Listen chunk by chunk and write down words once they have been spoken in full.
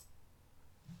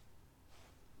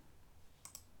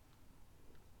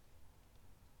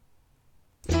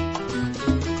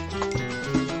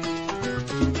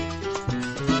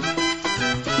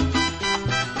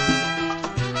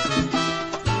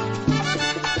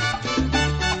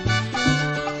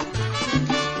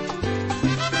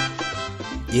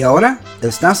Y ahora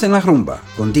estás en la rumba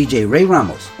con DJ Ray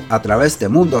Ramos a través de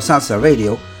Mundo Salsa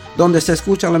Radio, donde se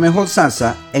escucha la mejor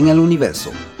salsa en el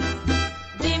universo.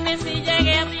 Dime si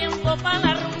llegué a tiempo para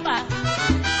la rumba,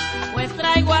 pues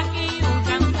traigo aquí un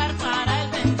cantar para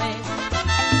el bebé.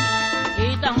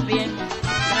 Y también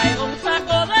traigo un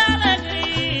saco de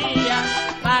alegría,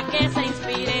 para que se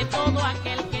inspire todo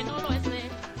aquel que no lo esté.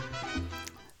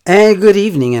 And good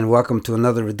evening and welcome to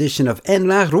another edition of En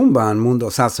La Rumba on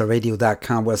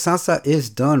MundoSalsaRadio.com, where salsa is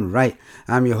done right.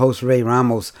 I'm your host, Ray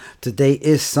Ramos. Today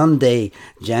is Sunday,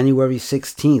 January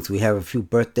 16th. We have a few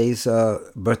birthday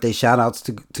shout-outs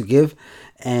to give.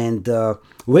 And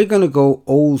we're going to go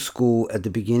old school at the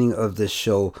beginning of this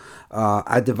show.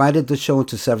 I divided the show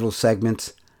into several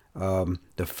segments.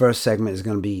 The first segment is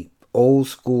going to be old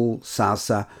school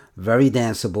salsa, very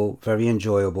danceable, very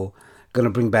enjoyable. Going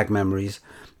to bring back memories.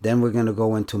 Then we're going to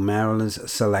go into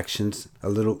Marilyn's selections, a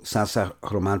little salsa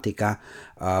romantica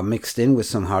mixed in with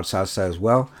some hard salsa as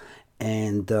well.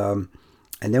 And then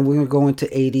we're going to go into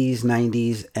 80s,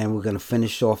 90s, and we're going to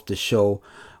finish off the show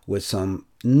with some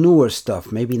newer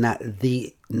stuff. Maybe not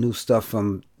the new stuff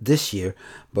from this year,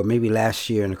 but maybe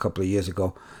last year and a couple of years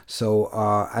ago. So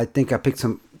I think I picked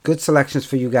some good selections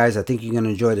for you guys. I think you're going to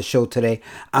enjoy the show today.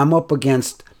 I'm up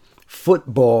against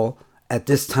football at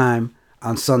this time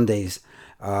on Sundays.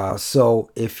 So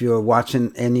if you're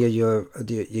watching any of your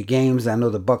games, I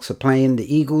know the Bucks are playing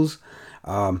the Eagles.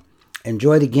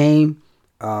 Enjoy the game.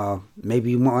 Maybe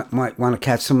you might want to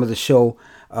catch some of the show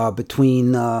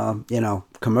between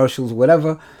commercials,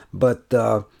 whatever. But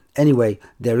anyway,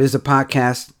 there is a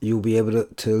podcast. You'll be able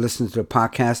to listen to the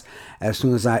podcast as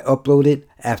soon as I upload it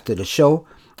after the show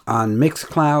on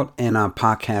Mixcloud and on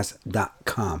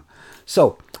podcast.com.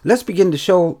 So let's begin the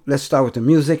show. Let's start with the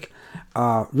music.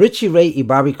 Richie Ray y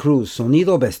Bobby Cruz,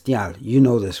 Sonido Bestial. You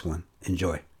know this one.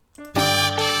 Enjoy.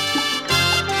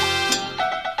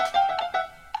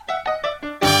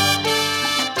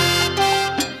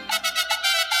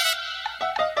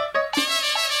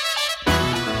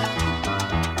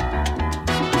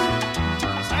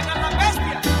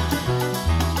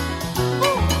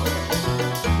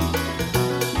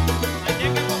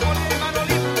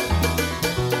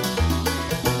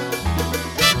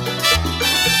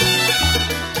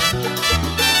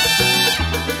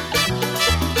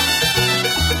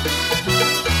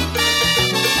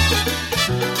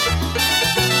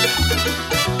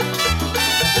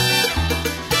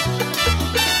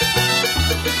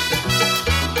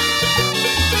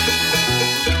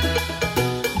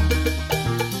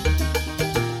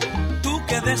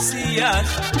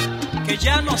 Que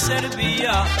ya no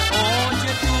servía,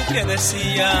 oye tú que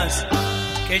decías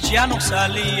que ya no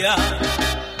salía.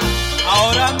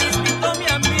 Ahora mismo mi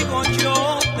amigo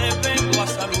yo te vengo a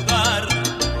saludar.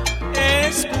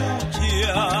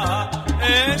 Escucha,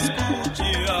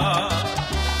 escucha.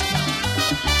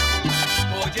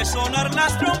 Oye sonar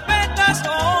las trompetas,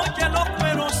 oye los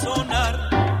cueros sonar.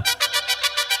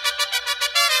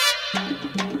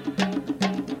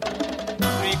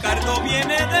 Ricardo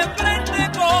viene de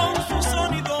frente con su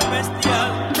sonido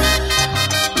bestial.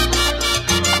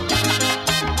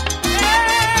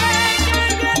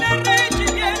 Ahí viene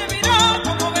Richie, viene mirao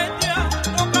como bestia,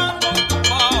 tocando un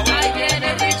tumbao. Ahí viene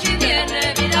Richie,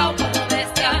 viene mirao como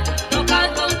bestia,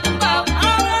 tocando un tumbao.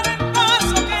 Ahora el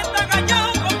paso que está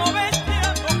callado como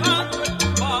bestia, tocando el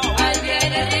tumbao. Ahí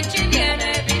viene Richie, viene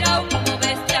mirao como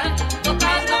bestia,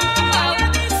 tocando un tumbao.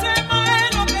 Dice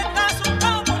Maelo que está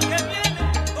asustado porque viene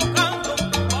tocando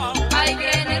un tumbao. Ahí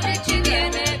viene Richie,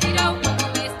 viene mirao como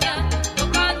bestia.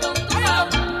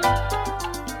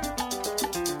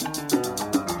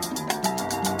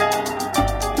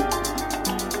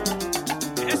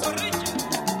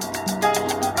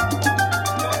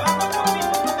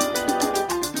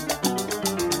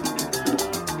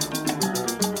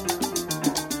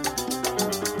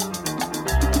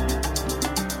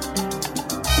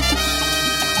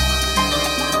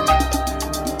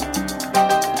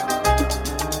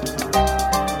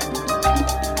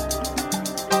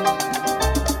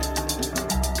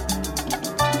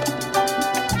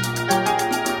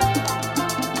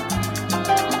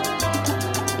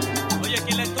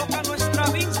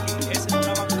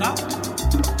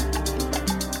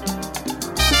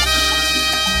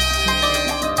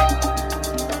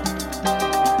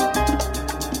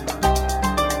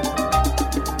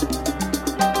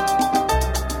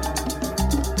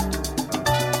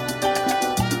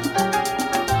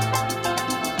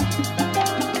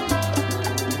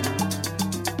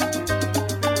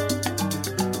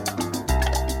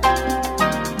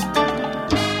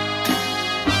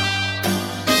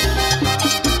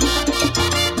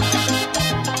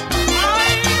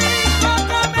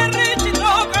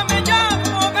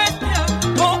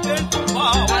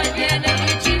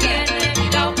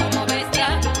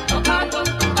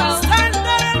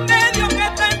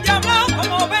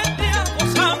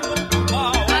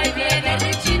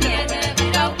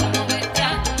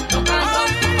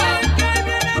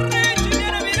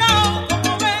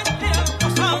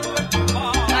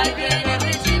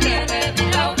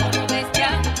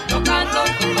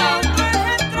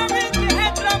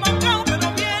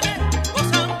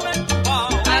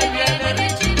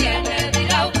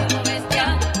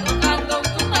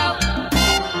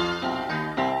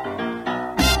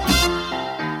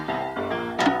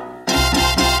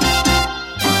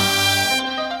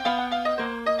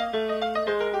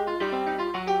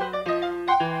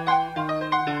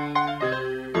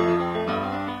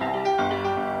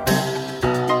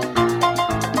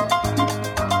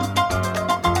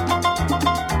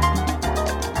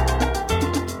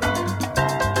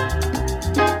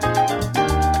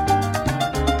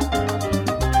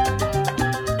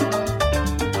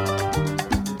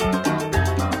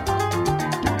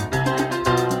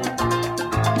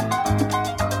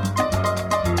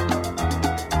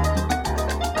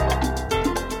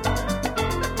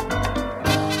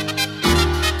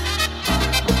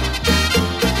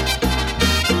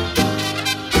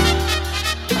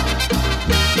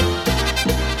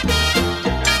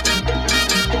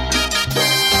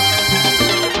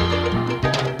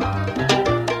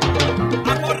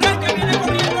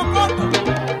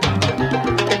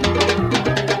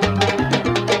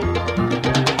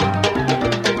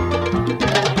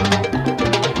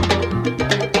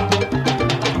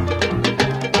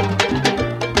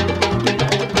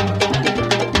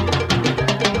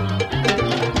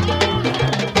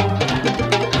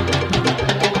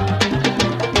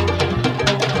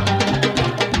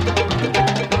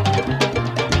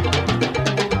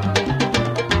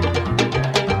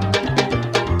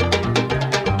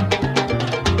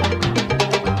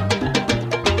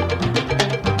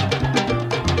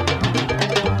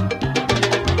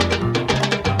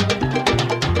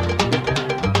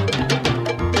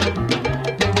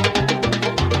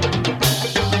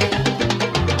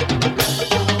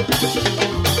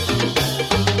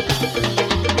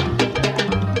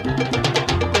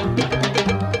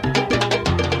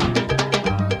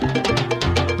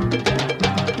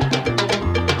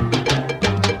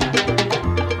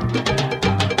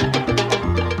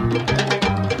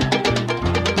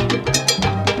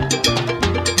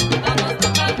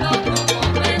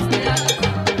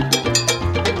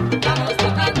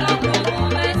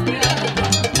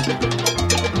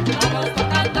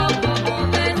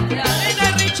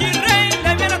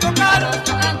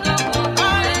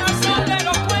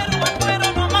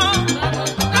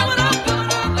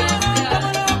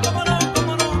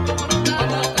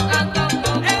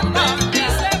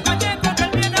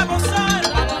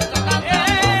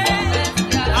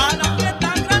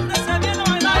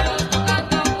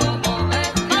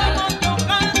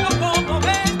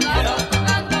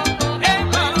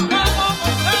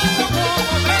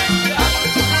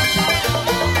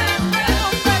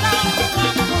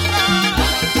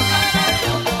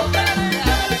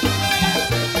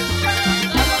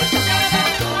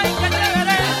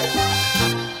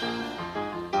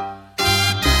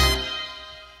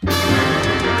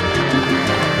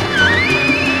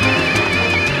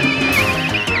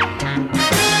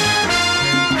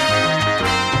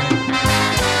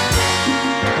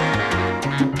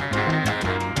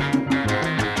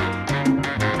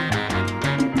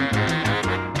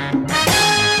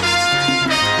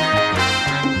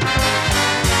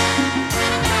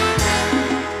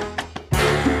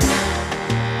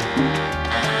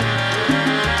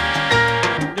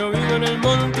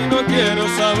 quiero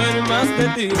saber más de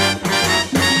ti.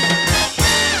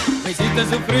 Me hiciste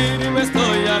sufrir y me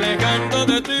estoy alejando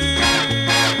de ti.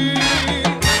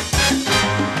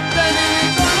 Te di mi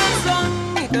corazón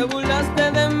y te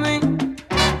burlaste de mí.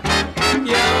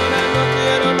 Y ahora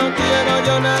no quiero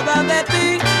yo nada de ti.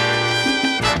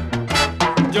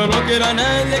 Yo no quiero a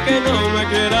nadie que no me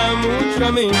quiera mucho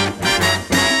a mí.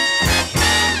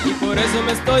 Y por eso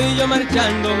me estoy yo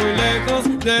marchando muy lejos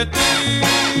de ti.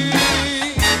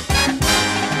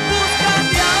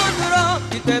 Búscate a otro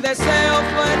y te deseo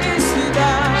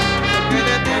felicidad, porque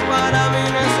de ti para mí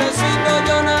necesito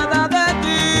yo nada de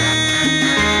ti.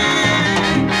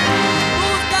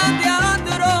 Búscate a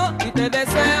otro y te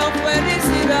deseo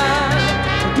felicidad,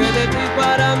 porque de ti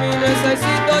para mí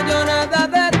necesito yo nada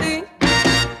de ti.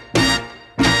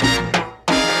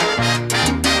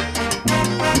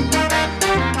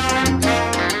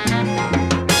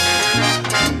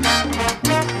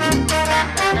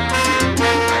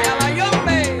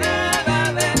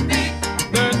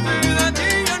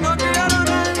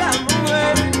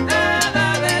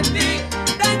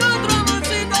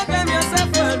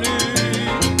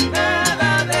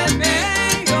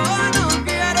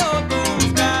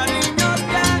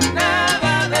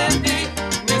 Nada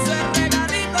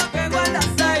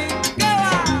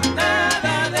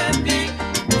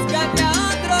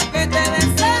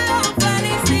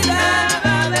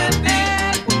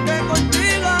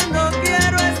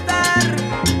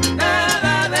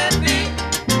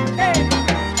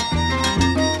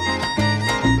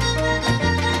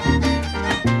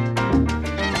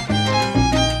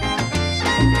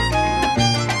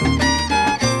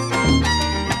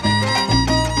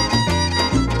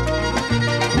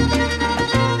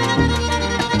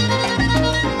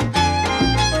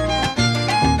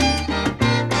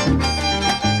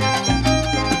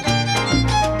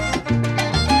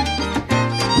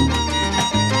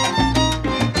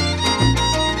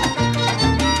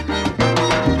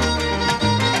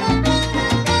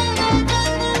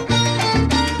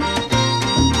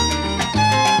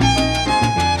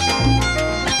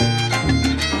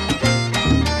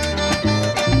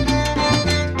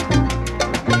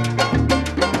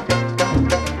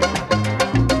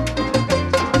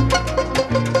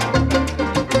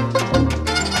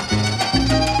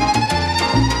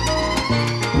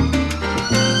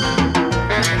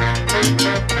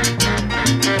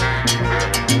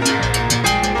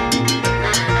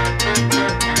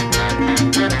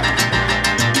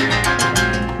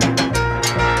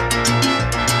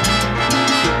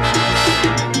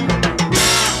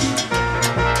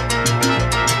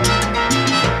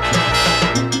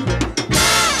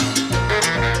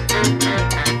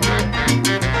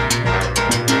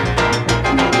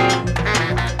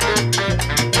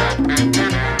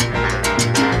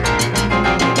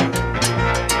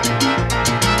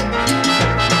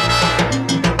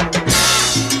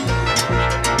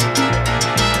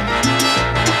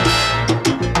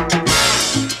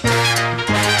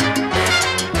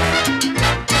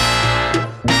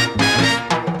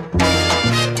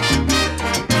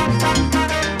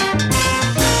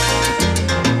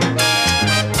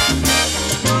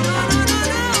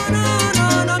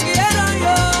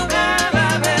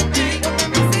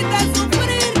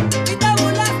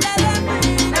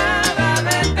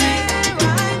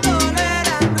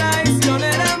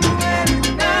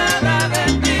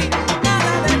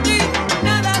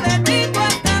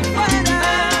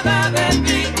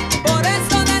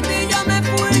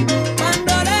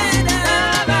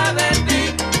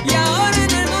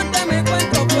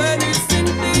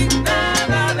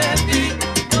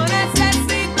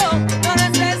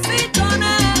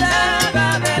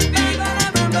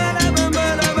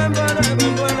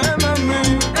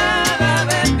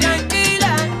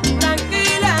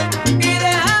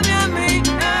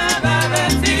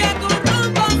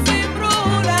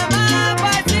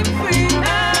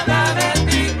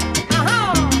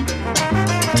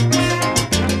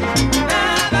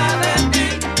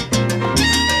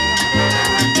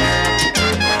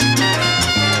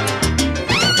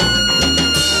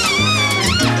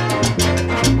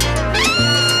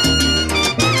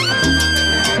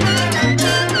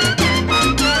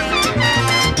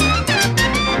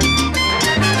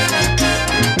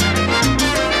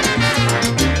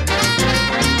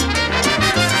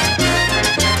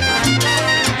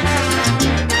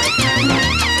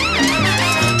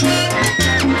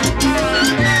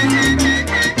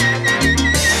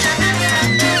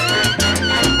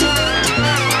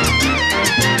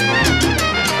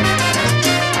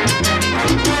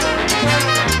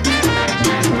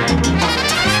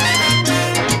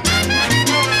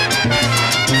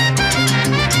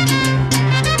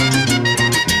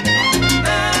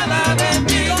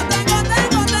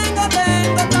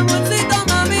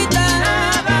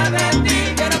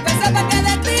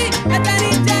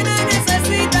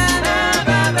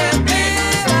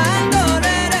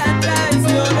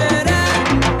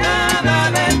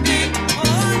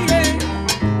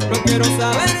quiero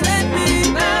saber de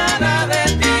ti, nada de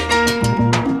ti.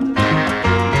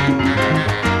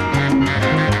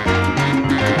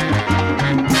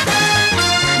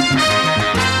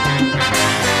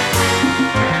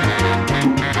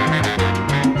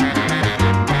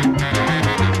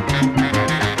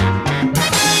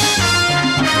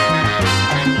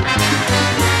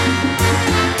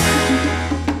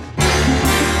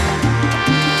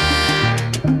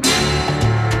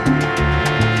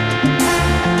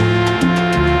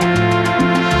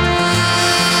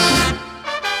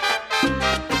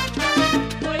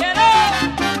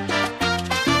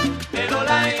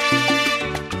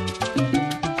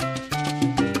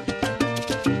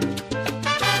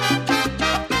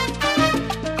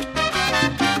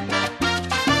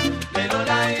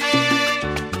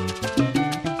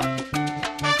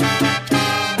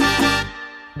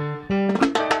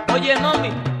 Oye,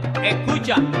 mami,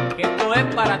 escucha, que esto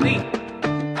es para ti.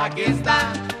 Aquí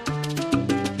está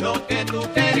lo que tú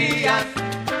querías.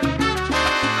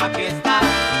 Aquí está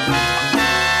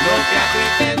lo que a ti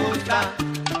te gusta.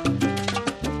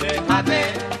 Déjate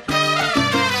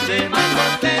de más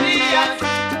tonterías,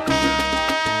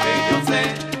 que yo sé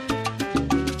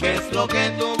qué es lo que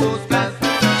tú buscas.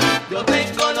 Yo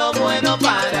tengo lo bueno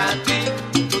para ti,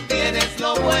 tú tienes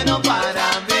lo bueno para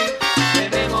mí.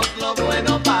 Tenemos lo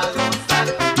bueno para gozar,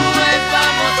 pues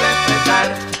vamos a empezar.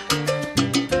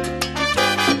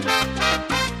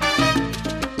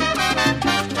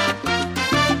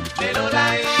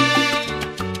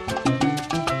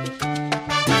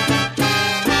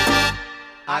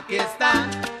 Aquí está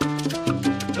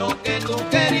lo que tú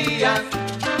querías.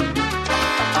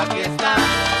 Aquí está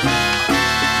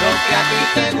lo que a ti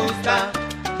te gusta.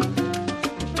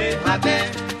 Déjate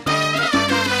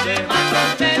de más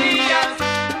tonterías,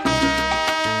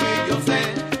 que yo sé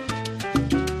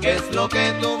qué es lo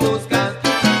que tú buscas.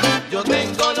 Yo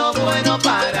tengo lo bueno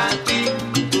para ti,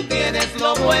 tú tienes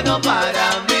lo bueno para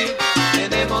mí.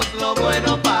 Tenemos lo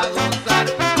bueno para gozar,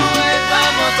 pues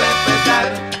vamos a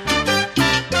empezar.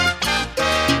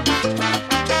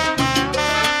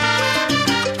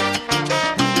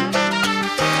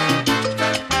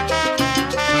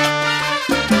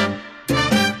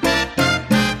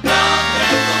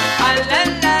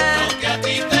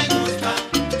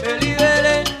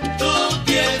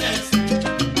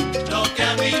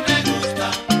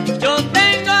 Yo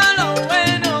tengo lo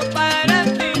bueno para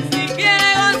ti, si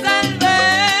quieres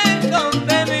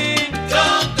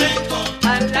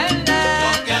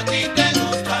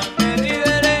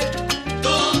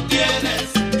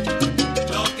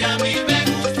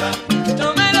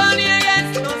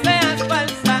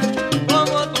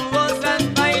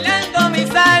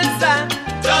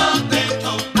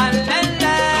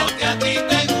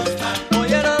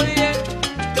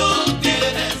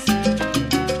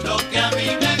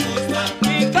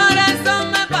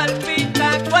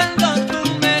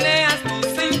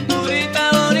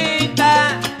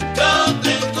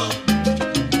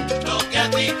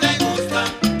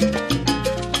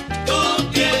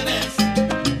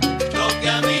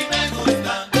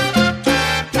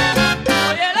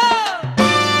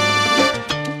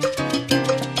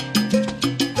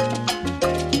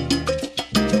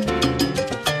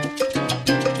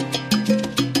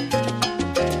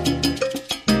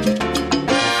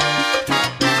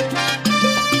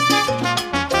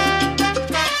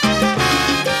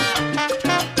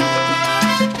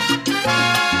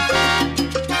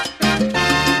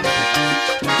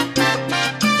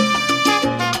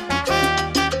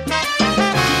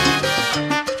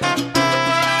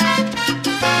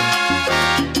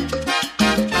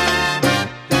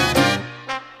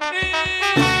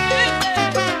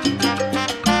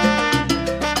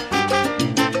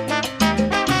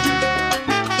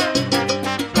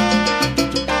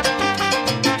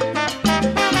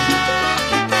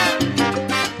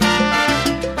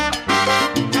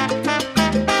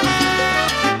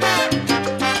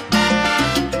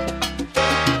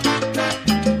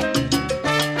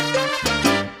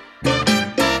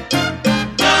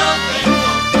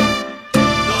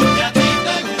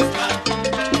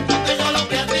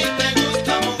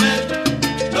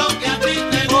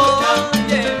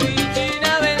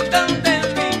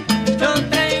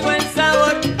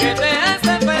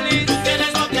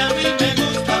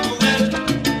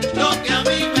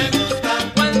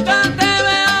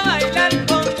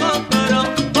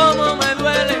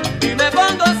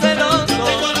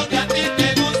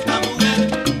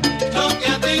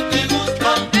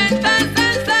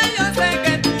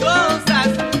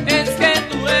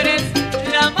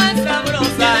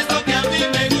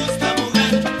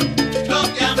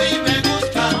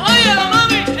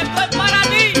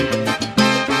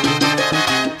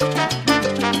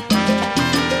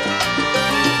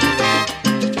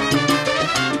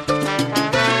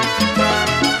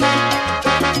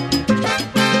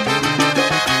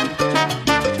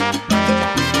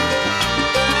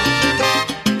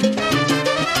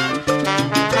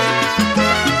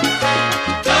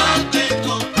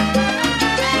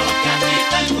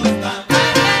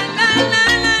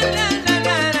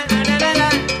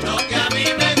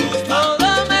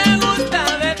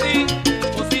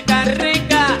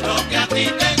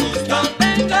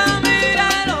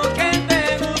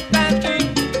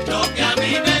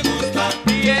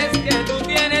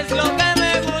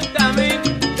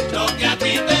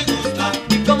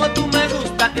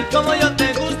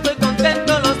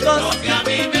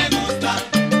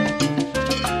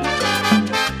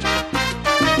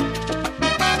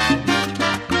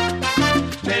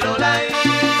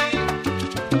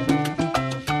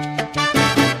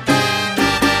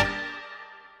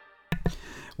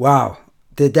Wow.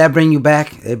 Did that bring you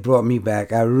back? It brought me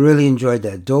back. I really enjoyed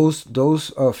that. Those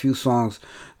few songs,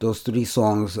 those three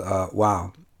songs,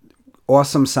 wow.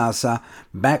 Awesome salsa,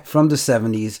 back from the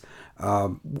 70s.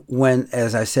 When,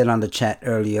 as I said on the chat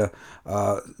earlier,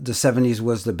 the 70s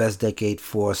was the best decade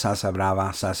for salsa brava,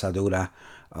 salsa dura.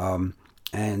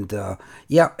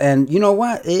 Yeah, and you know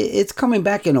what? It's coming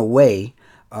back in a way.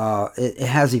 It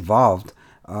has evolved.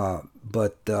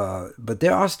 But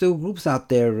there are still groups out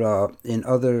there in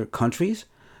other countries,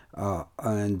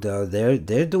 and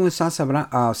they're doing salsa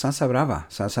brava,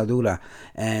 salsa dura,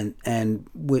 and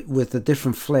with a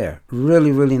different flair.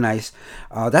 Really, really nice.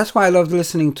 That's why I love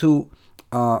listening to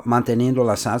Manteniendo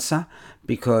la Salsa,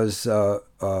 because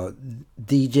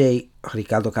DJ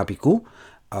Ricardo Capicú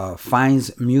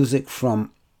finds music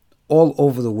from all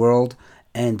over the world,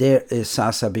 and there is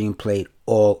salsa being played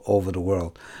all over the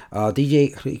world.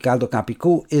 DJ Ricardo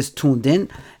Capicú is tuned in,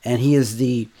 and he is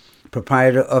the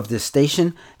proprietor of this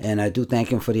station, and I do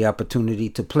thank him for the opportunity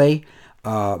to play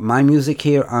my music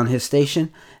here on his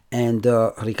station. And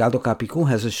Ricardo Capicú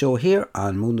has a show here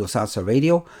on Mundo Salsa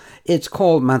Radio. It's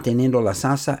called Manteniendo la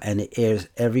Salsa, and it airs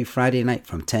every Friday night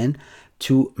from 10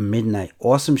 to midnight.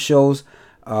 Awesome shows,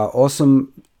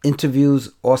 awesome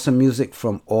interviews, awesome music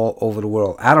from all over the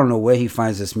world. I don't know where he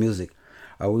finds this music.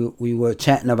 We were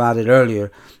chatting about it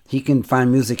earlier. He can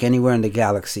find music anywhere in the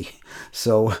galaxy.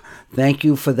 So thank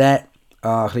you for that,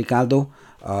 Ricardo,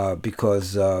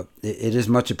 because it is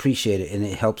much appreciated, and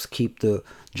it helps keep the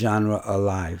genre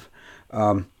alive.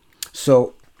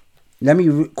 So let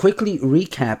me quickly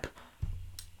recap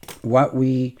what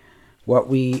we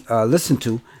listened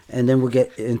to, and then we'll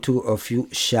get into a few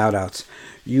shout outs.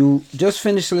 You just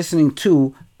finished listening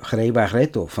to Rey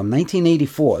Barreto from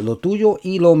 1984, Lo Tuyo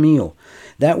y Lo Mío.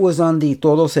 That was on the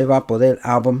Todo Se Va Poder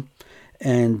album,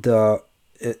 and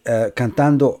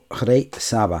cantando Rey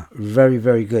Saba. Very,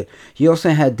 very good. He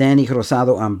also had Danny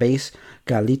Rosado on bass,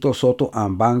 Carlito Soto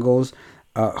on bongos.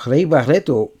 Rey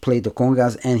Barreto played the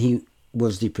congas, and he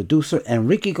was the producer, and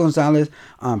Ricky Gonzalez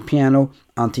on piano,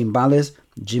 on timbales,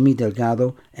 Jimmy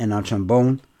Delgado, and on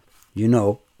trombone,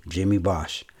 Jimmy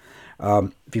Bosch.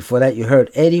 Before that, you heard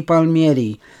Eddie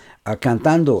Palmieri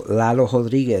cantando Lalo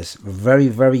Rodriguez. Very,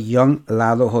 very young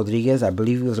Lalo Rodriguez. I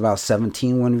believe he was about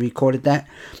 17 when he recorded that.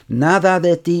 Nada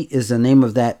de Ti is the name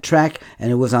of that track,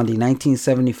 and it was on the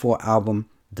 1974 album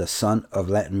The Son of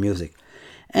Latin Music.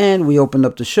 And we opened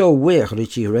up the show with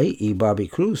Richie Ray y Bobby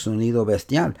Cruz, Sonido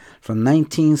Bestial, from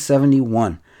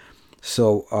 1971.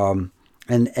 So,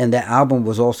 and that album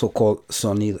was also called El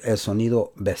Sonido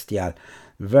Bestial.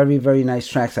 Very, very nice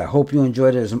tracks. I hope you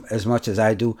enjoyed it as much as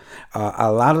I do.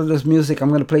 A lot of this music I'm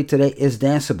going to play today is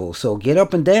danceable. So get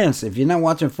up and dance if you're not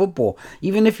watching football.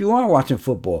 Even if you are watching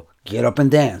football, get up and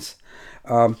dance.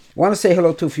 I want to say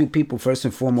hello to a few people. First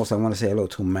and foremost, I want to say hello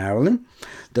to Marilyn,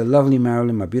 the lovely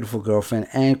Marilyn, my beautiful girlfriend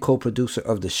and co-producer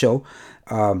of the show.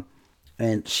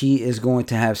 And she is going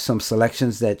to have some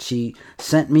selections that she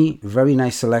sent me, very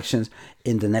nice selections,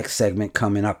 in the next segment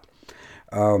coming up.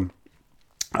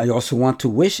 I also want to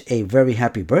wish a very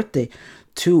happy birthday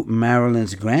to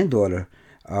Marilyn's granddaughter,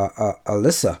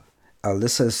 Alyssa.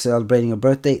 Alyssa is celebrating a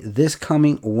birthday this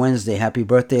coming Wednesday. Happy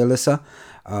birthday, Alyssa.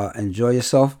 Enjoy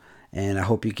yourself, and I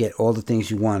hope you get all the things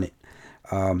you wanted.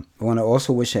 I want to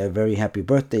also wish a very happy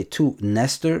birthday to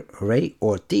Nestor Ray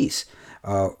Ortiz,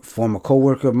 former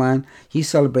co-worker of mine. He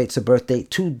celebrates a birthday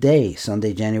today,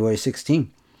 Sunday, January 16th.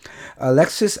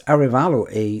 Alexis Arevalo,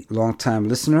 a longtime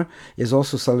listener, is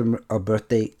also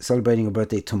celebrating a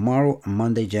birthday tomorrow,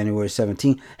 Monday, January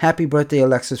 17th. Happy birthday,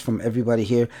 Alexis, from everybody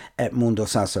here at Mundo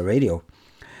Salsa Radio.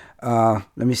 Let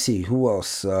me see, who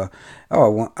else? I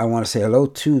want to say hello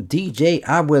to DJ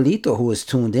Abuelito, who is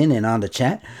tuned in and on the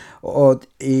chat. Or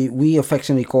we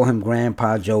affectionately call him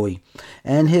Grandpa Joey.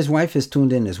 And his wife is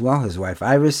tuned in as well, his wife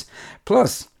Iris.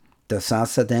 Plus, the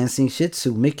salsa dancing Shih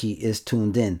Tzu Mickey is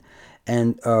tuned in.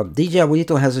 And DJ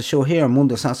Abuelito has a show here on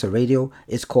Mundo Salsa Radio.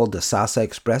 It's called the Salsa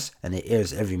Express, and it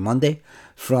airs every Monday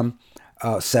from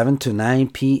 7 to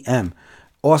 9 p.m.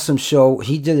 Awesome show.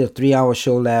 He did a 3-hour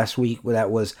show last week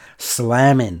that was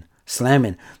slamming.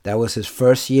 That was his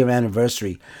first year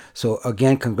anniversary. So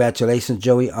again, congratulations,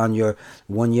 Joey, on your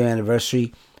 1-year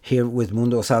anniversary here with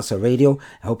Mundo Salsa Radio.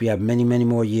 I hope you have many, many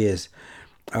more years.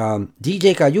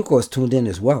 DJ Cayuco is tuned in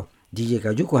as well. DJ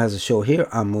Cayuco has a show here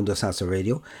on Mundo Salsa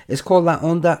Radio. It's called La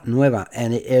Onda Nueva,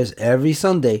 and it airs every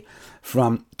Sunday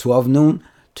from 12 noon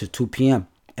to 2 p.m.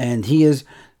 And he is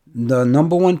the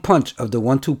number one punch of the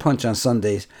 1-2 punch on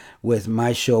Sundays, with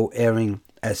my show airing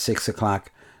at 6 o'clock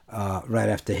right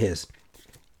after his.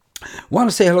 Want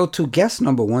to say hello to guest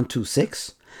number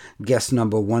 126. guest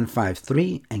number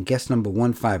 153 and guest number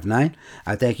 159.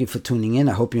 I thank you for tuning in.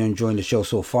 I hope you're enjoying the show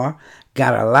so far.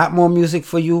 Got a lot more music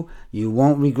for you. You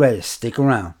won't regret it. Stick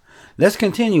around. Let's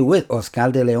continue with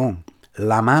Oscar de León,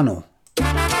 La Mano.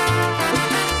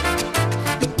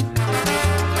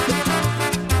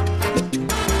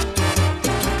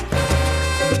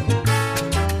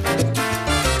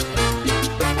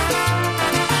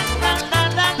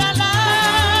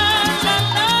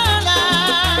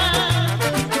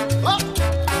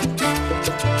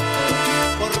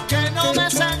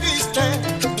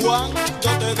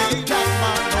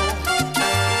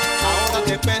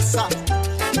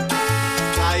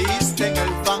 Caíste en el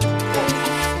banco.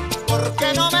 ¿Por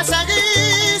qué no me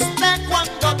seguiste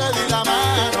cuando te di la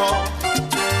mano?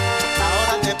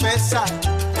 Ahora te pesa.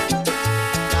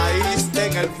 Caíste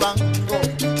en el banco.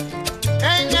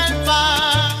 En el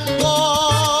banco.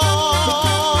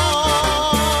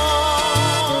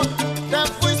 Te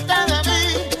fuiste de mí.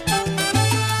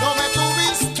 No me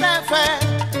tuviste fe.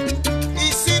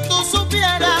 Y si tú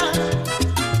supieras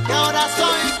que ahora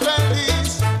soy feliz.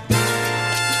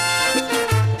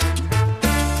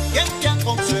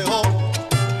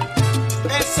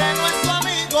 Ese no es tu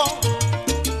amigo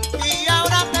y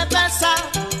ahora te pesa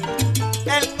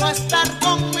el no estar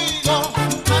conmigo.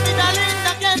 Mamita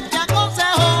linda, ¿quién te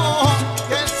aconsejó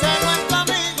que ese no es tu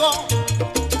amigo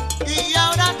y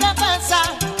ahora te pesa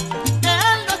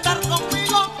el no estar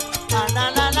conmigo? La la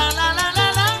la la la la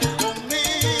la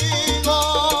conmigo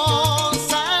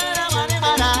será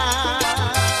marimará.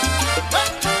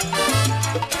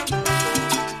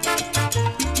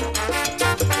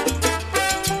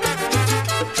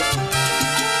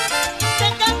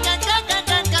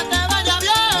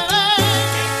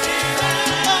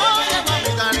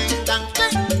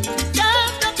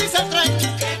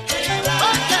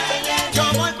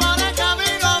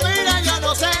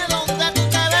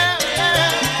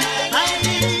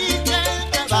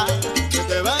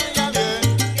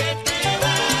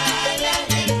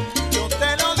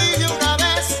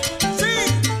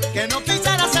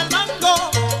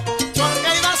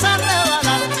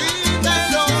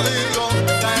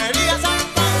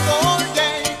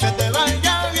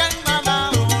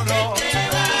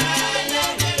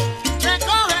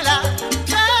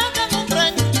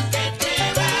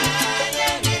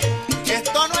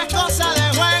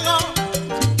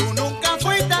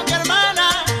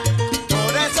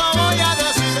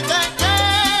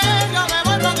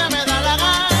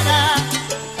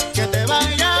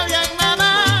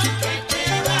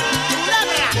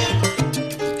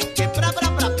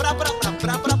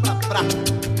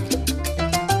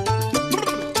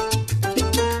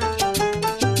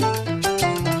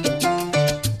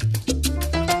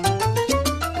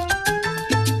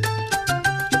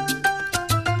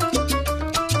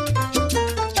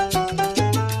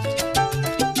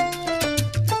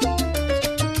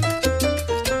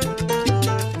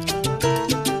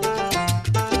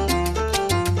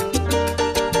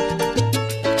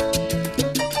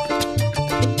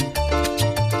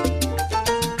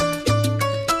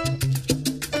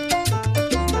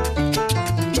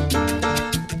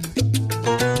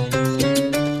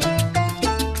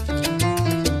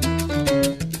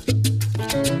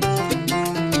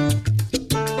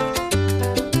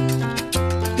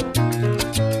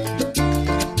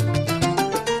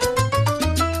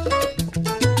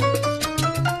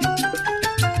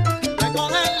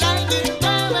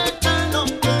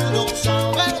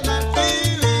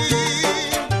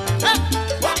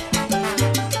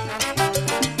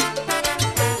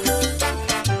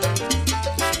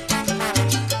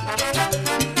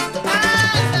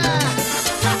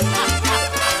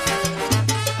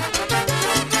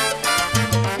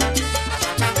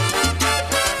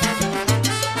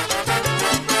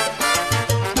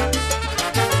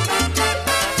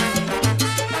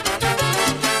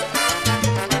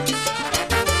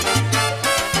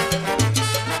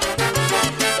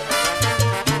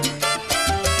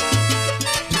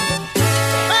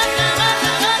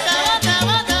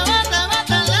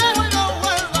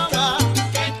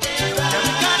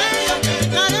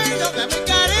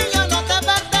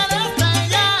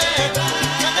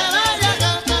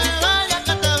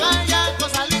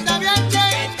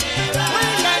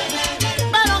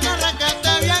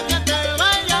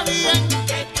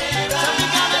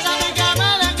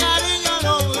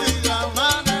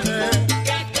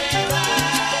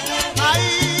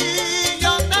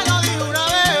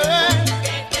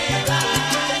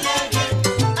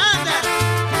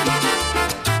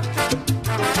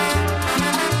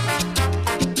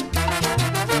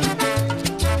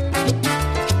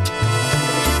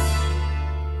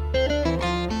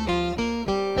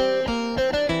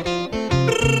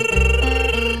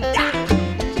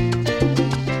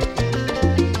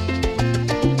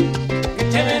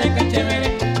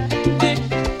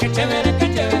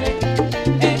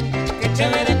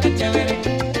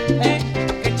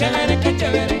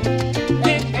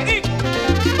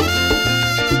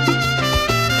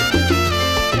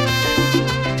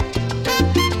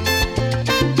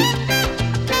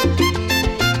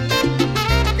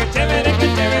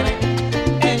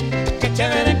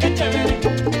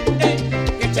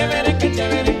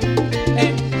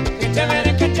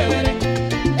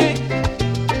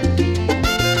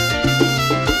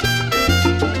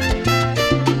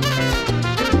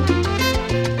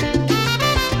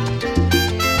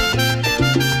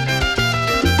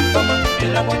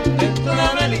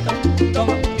 clavelito,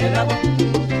 toma el agua.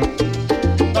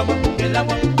 Toma el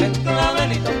agua, en tu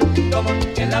clavelito, toma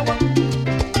el agua.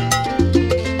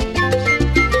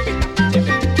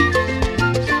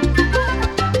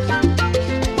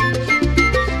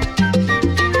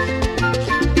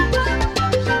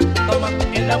 Toma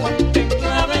el agua, en tu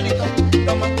clavelito,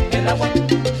 toma el agua.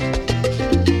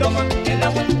 Toma el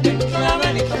agua, en tu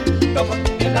clavelito, toma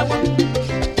el agua.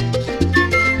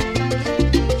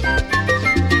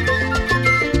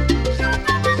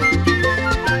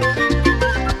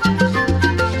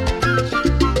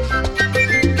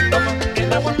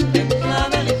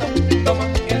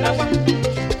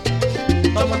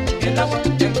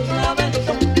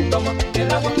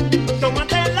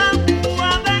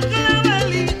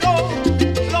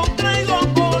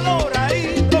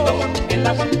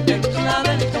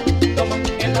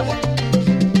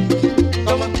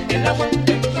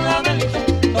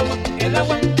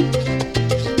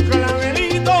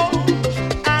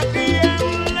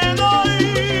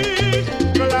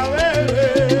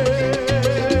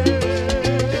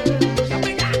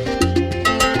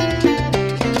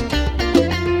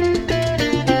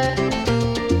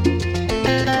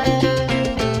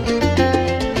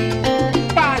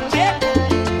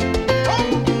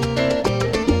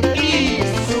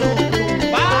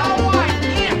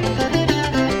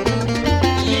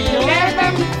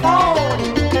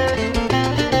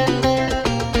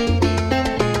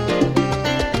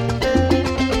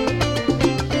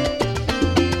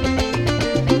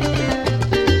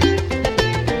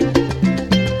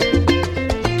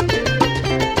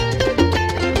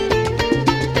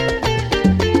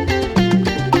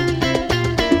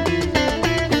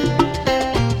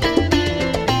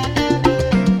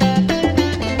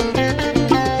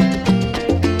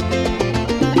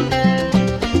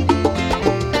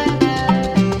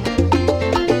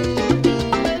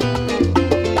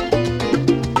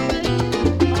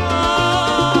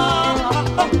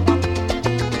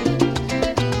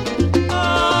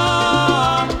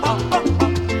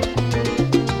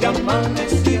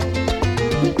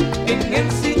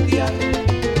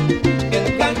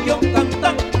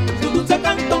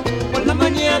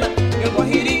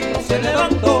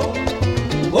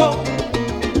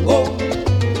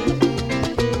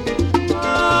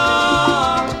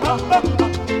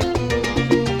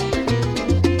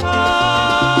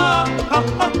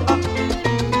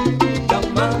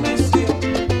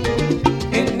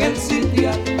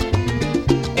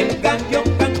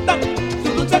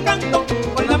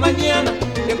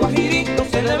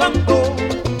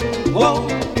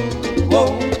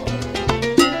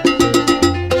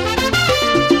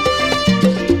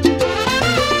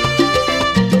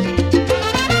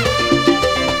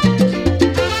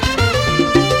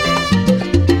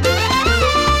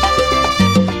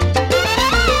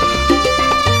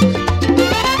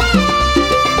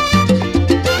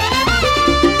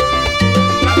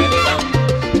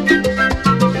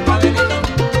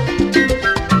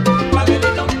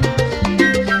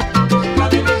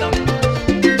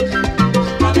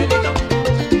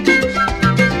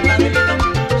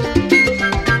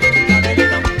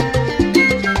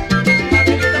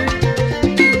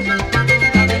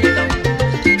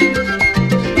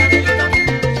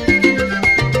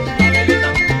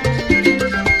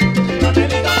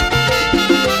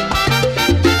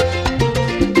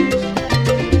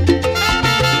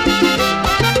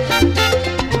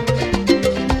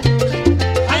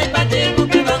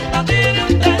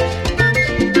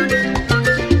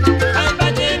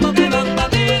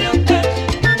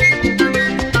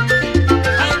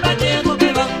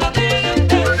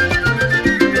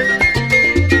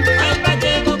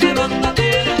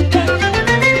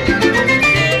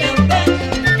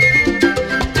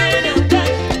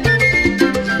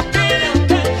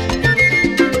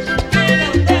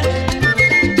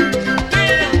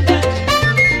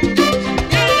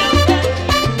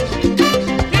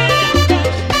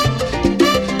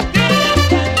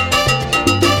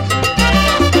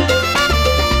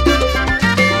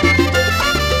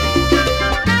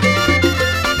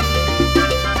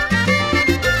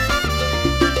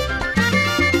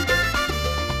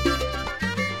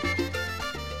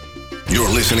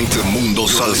 listening to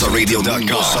MundoSalsaRadio.com,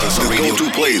 the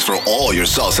go-to place for all your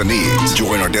salsa needs.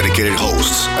 Join our dedicated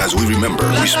hosts as we remember,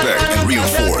 respect, and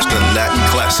reinforce the Latin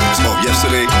classics of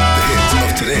yesterday, the hits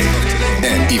of today,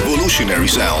 and evolutionary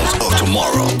sounds of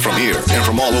tomorrow from here and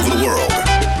from all over the world.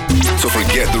 So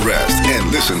forget the rest and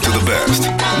listen to the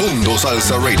best. Mundo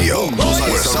Salsa Radio,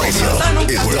 where salsa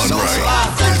is done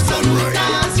right. Is done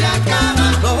right.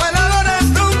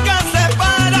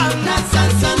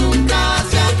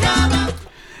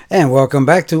 And welcome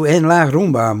back to En La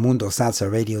Rumba,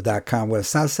 MundoSalsaRadio.com, where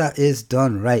salsa is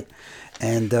done right.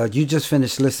 And you just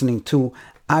finished listening to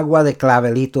Agua de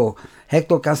Clavelito,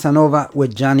 Hector Casanova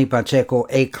with Johnny Pacheco,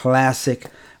 a classic.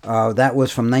 That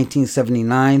was from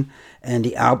 1979, and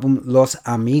the album Los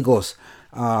Amigos.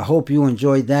 Hope you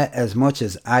enjoyed that as much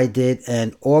as I did,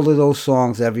 and all of those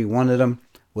songs, every one of them,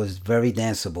 was very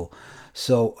danceable.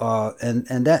 So,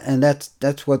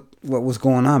 that's what was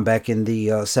going on back in the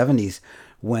 70s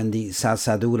when the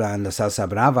salsa dura and the salsa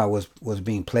brava was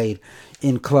being played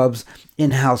in clubs, in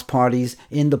house parties,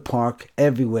 in the park,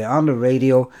 everywhere, on the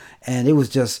radio, and it was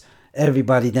just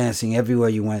everybody dancing everywhere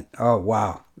you went. Oh,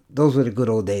 wow. Those were the good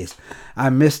old days.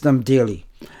 I miss them dearly.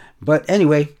 But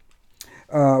anyway,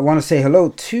 I want to say hello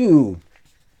to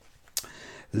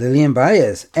Lillian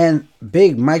Baez and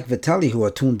Big Mike Vitelli, who are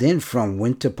tuned in from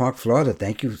Winter Park, Florida.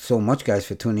 Thank you so much, guys,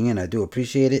 for tuning in. I do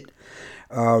appreciate it.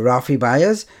 Ralphie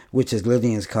Baez, which is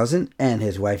Lillian's cousin, and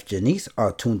his wife Janice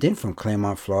are tuned in from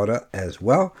Claremont, Florida as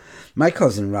well. My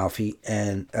cousin Ralphie,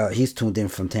 and he's tuned in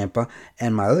from Tampa.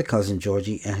 And my other cousin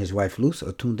Georgie and his wife Luce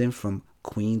are tuned in from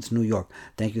Queens, New York.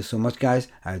 Thank you so much, guys.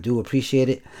 I do appreciate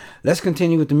it. Let's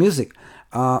continue with the music.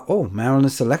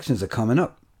 Maryland selections are coming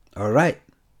up. All right,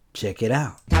 check it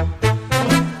out.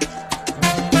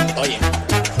 Oye,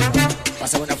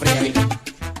 pásame una fría ahí.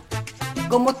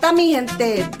 ¿Cómo está mi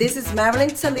gente? This is Marilyn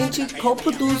Salinchi,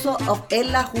 co-producer of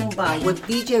En La Rumba with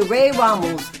DJ Ray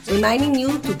Ramos, reminding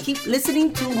you to keep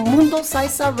listening to Mundo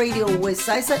Salsa Radio, where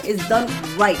salsa is done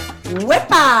right.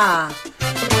 ¡Huepa!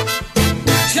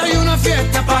 Si hay una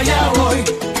fiesta pa' allá voy,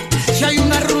 si hay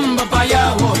una rumba pa'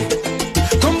 allá voy,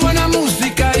 con buena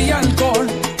música y alcohol,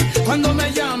 cuando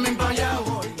me llamen pa' allá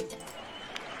voy.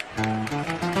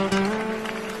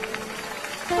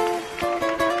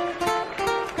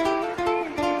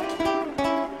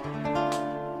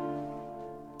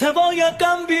 Te voy a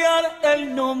cambiar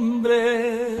el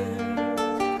nombre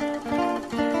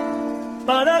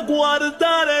para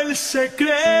guardar el secreto,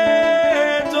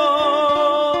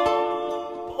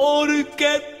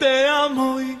 porque te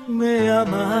amo y me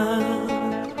amas.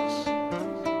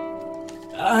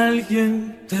 A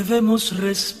alguien debemos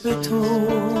respeto.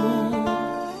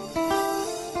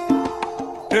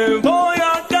 Te voy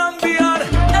a cambiar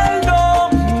el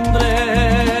nombre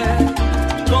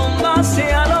con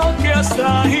base a lo que has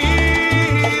traído.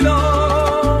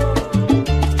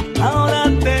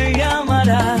 Ahora te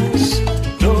llamarás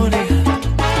Gloria.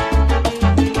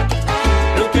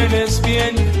 Lo tienes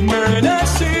bien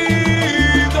merecido.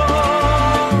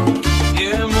 Y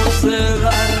hemos de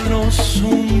darnos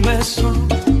un beso,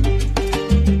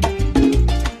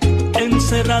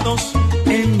 encerrados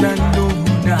en la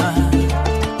luna.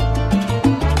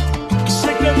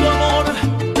 Sé que tu amor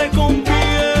te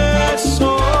confieso,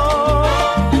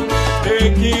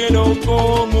 te quiero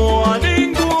como a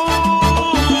ninguna.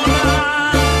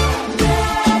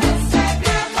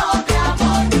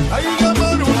 Hay un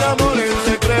amor en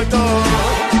secreto.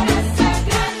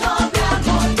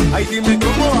 Ay, dime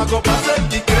cómo hago para ser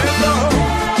discreto.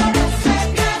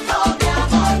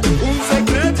 Un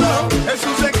secreto es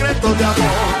un secreto de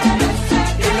amor.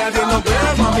 Que nadie nos vea,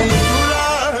 mami chula.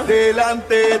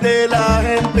 Delante de la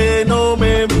gente no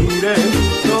me mire,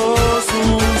 no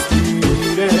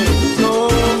suspire, no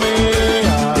me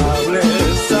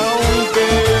hables aunque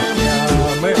me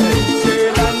ames.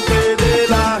 Delante de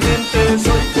la gente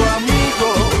soy tu amigo.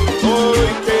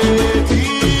 Hoy te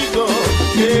digo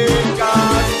que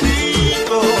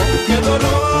castigo, que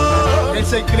dolor. El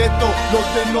secreto, los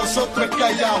de nosotros es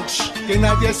callados. Que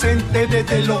nadie se entere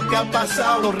de lo que ha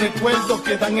pasado. Los recuerdos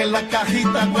quedan en la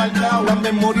cajita guardados. La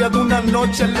memoria de una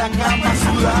noche en la cama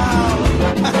sudado.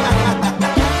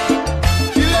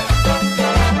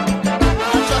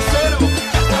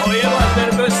 Oye, Walter,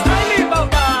 está ahí,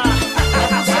 papá.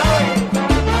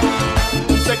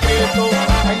 Un secreto,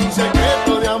 hay un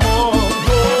secreto de amor.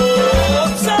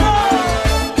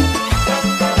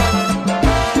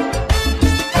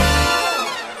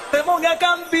 Te voy a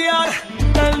cambiar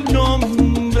el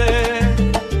nombre,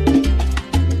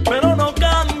 pero no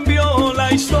cambio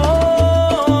la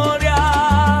historia.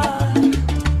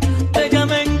 Te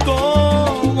llamen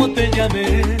con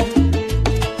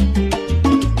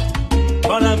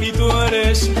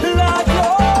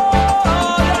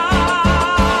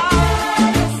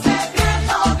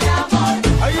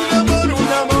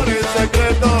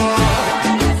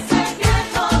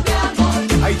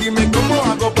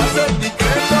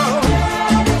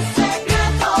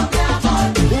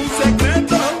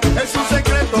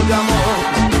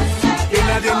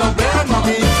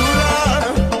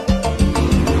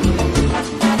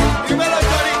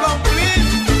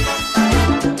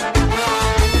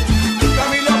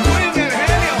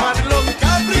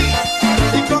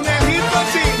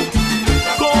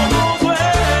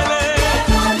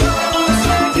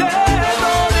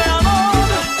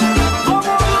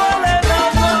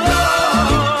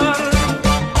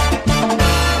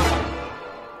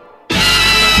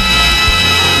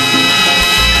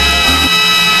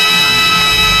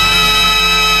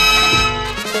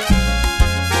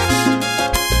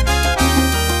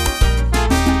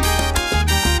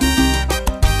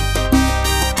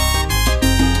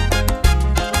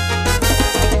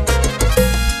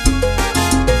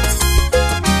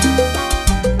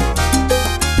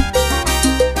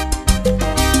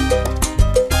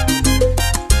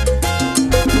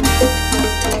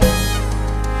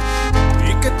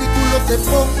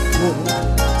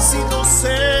Si no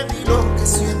sé ni lo que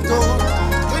siento,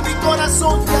 yo en mi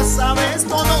corazón ya sabes,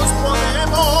 todos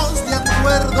ponemos de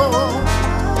acuerdo.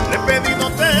 Le pedí no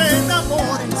te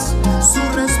enamores, su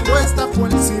respuesta fue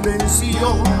el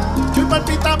silencio. Yo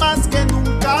palpita más que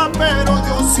nunca, pero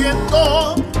yo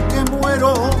siento que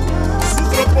muero.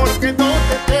 Sufro porque no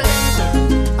te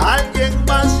tengo, alguien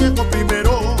más llegó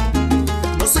primero.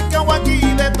 No sé qué hago aquí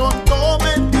de tonto,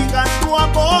 mendiga tu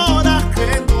amor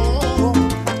ajeno.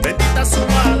 Bendita su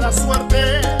mala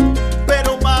suerte,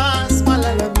 pero más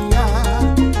mala la mía,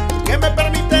 que me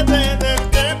permite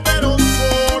tenerte, pero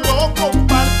solo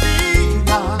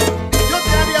compartida. Yo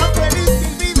te haría feliz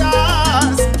mil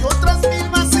vidas y otras mil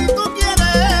más si tú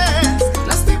quieres.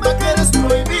 Lástima que eres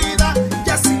prohibida y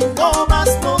así no más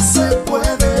no se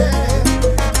puede.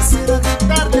 Quisiera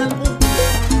gritarle al mundo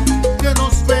que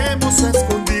nos vemos a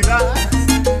escondidas.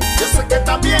 Yo sé que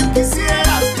también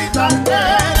quisieras gritarte,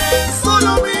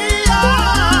 solo mía.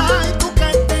 Y tú que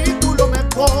en título me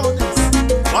pones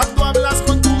cuando hablas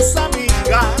con tus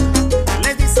amigas.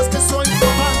 Le dices que soy tu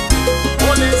amante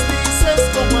o les dices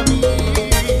como a mí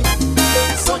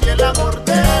que soy el amor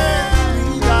de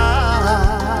mi vida.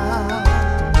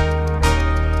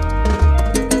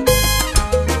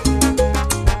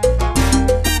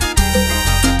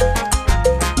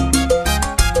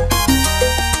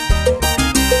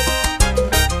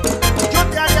 Yo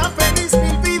te haría feliz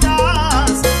mil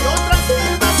vidas y otras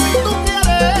mil más si tú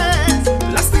quieres.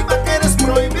 Lástima que eres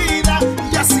prohibida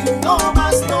y así no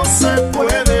más no se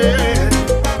puede.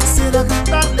 Quisiera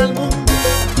gritarle al mundo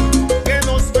que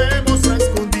nos vemos a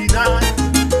escondidas.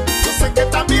 Yo sé que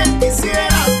también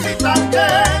quisieras gritar que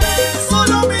eres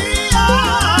solo mía.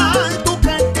 Y tú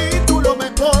que en título me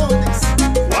pones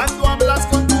cuando hablas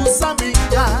con tus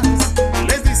amigas.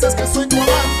 Les dices que soy tu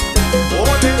amante o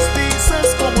les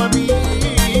dices como a mí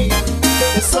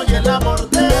que soy el amor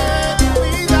de tu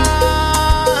vida.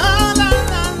 La, la,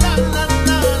 la, la, la,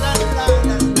 la, la,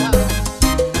 la, la.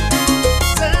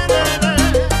 Serere,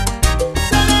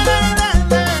 serere,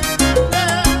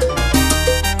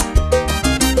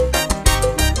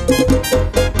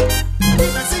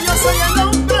 dime si yo soy el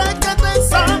hombre que te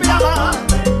sabe amar,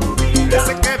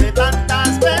 ese que ve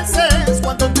tantas veces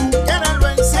cuando tú quieres lo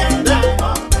enciende.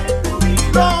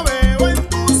 Lo veo en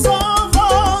tus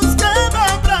ojos que me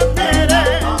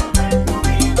prefieres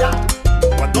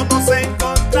cuando nos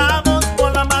encontramos por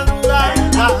la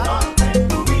madrugada,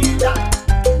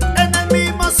 en el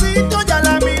mismo sitio y a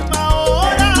la misma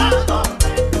hora.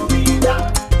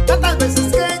 Tantas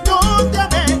veces que yo te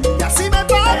amé y así me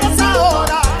pagas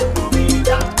ahora.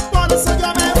 Por eso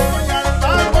yo me voy al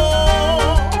tambo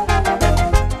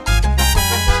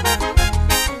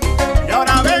y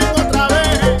ahora vengo otra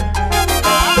vez.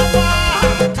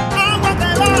 Agua te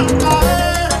va a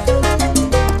caer.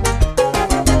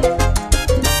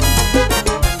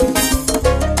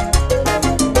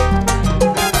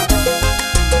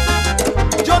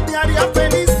 Yo te haría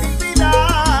feliz mil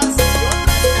vidas y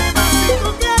otras mil más si tú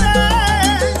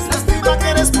quieres. Lástima que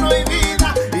eres prohibida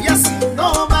y así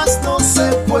no más no se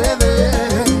puede.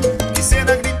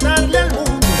 Quisiera gritarle al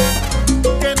mundo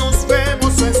que nos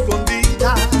vemos a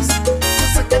escondidas. Yo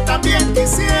sé que también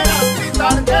quisieras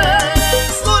gritar que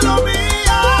eres solo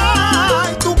mía.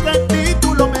 Y tú que en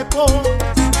título me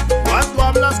pones cuando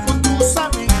hablas con tus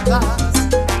amigas.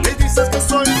 Les dices que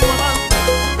soy tu amante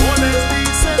o les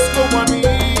dices como a mí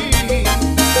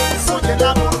que soy el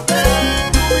amor de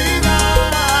tu vida.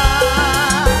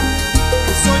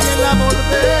 Que soy el amor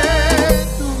de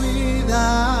tu vida.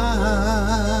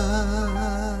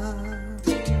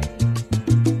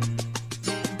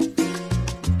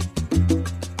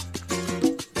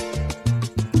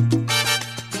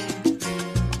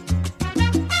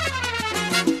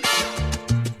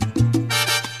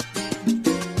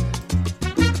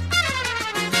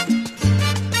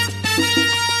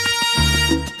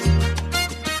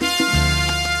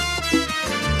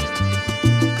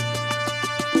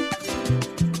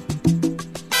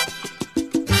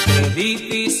 Qué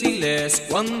difícil es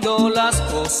cuando las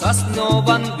cosas no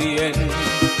van bien.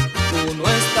 Tú no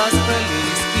estás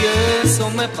feliz y eso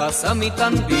me pasa a mí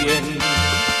también.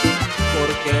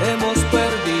 Porque hemos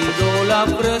perdido la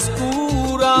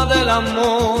frescura del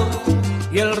amor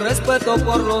y el respeto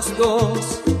por los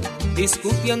dos,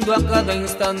 discutiendo a cada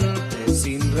instante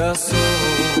sin razón.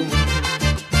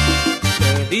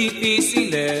 Qué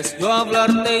difícil es yo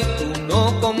hablarte y tú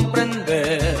no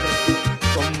comprender,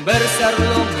 conversar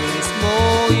lo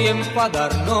mismo y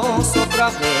enfadarnos otra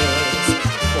vez.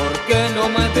 ¿Por qué no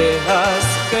me dejas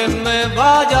que me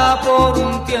vaya por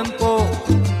un tiempo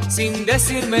sin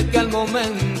decirme que al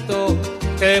momento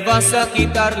te vas a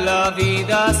quitar la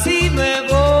vida si me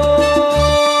voy.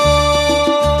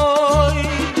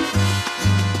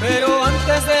 Pero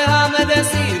antes déjame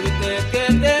decirte que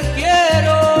te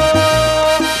quiero,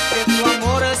 que tu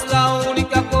amor es la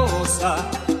única cosa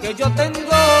que yo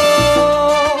tengo.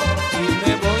 Y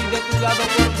me voy de tu lado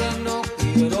porque no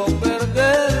quiero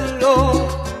perderlo.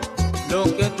 Lo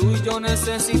que tú y yo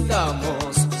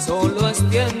necesitamos solo es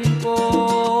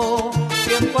tiempo.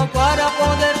 Tiempo para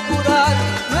poder curar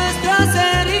nuestras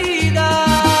heridas.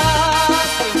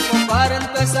 Tiempo para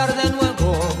empezar de nuevo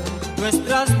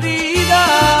nuestras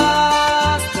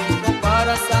vidas. Tiempo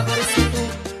para saber si tú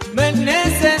me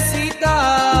necesitas.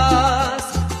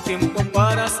 Tiempo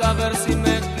para saber si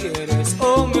me quieres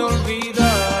o me olvidas.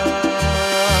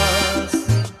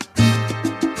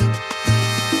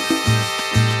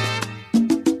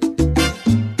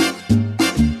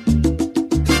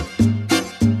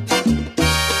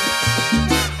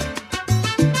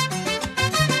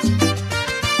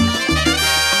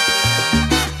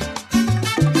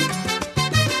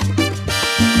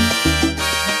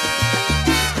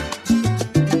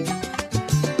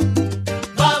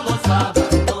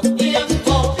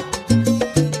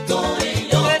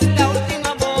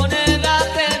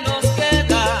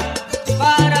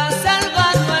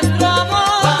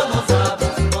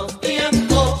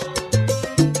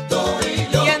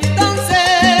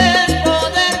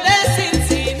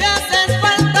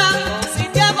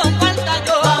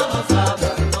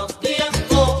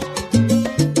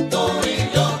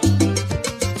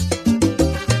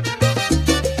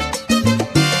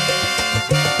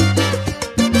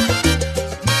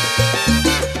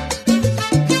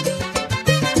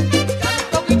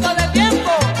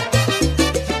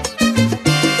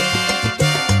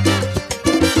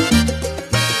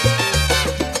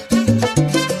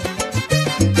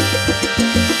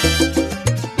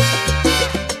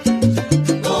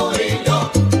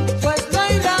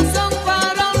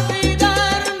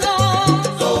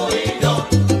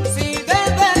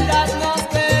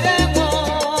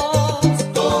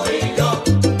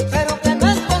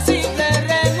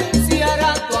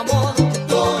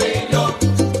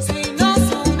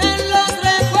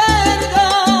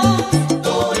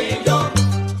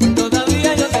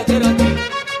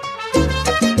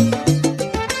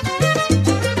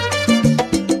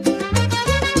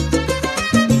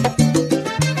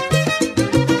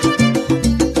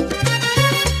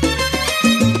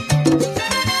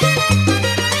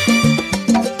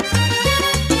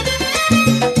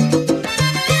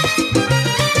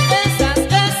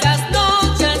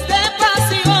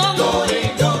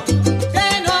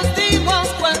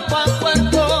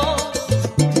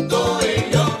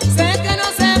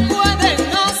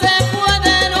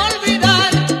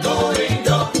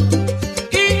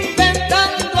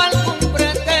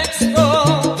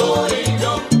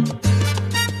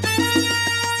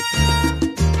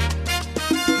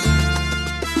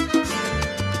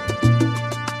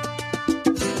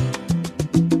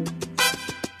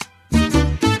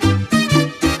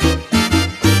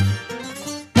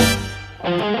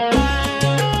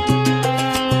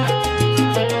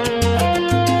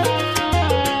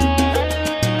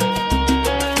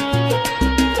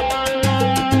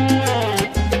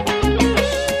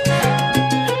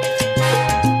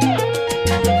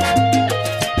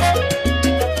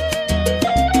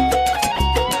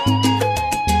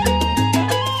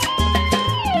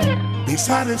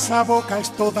 Esa boca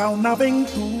es toda una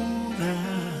aventura,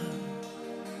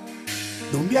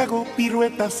 donde hago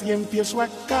piruetas y empiezo a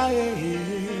caer.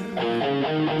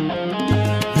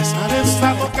 Besar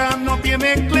esa boca no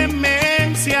tiene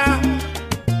clemencia.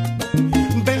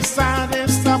 Besar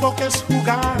esa boca es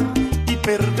jugar y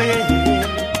perder.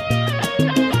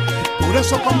 Por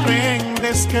eso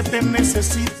comprendes que te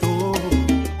necesito.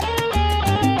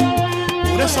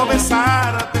 Por eso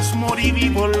besarte es morir y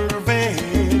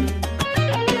volver.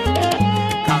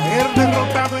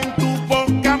 Derrotado en tu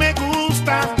boca me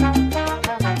gusta,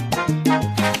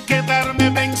 quedarme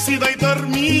vencido y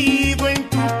dormido en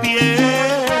tu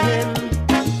piel.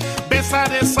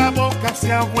 Besar esa boca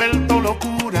se ha vuelto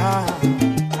locura.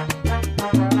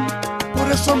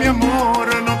 Por eso mi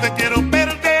amor no te quiero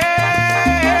perder.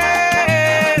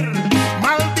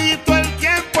 Maldito el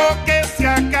tiempo que se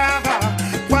acaba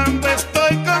cuando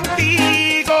estoy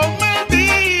contigo.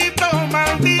 Maldito,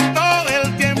 maldito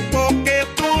el tiempo que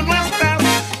tú no estás.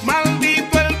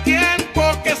 Maldito el tiempo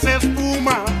que se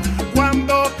esfuma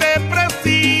cuando te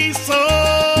preciso.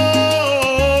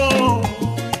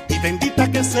 Y bendita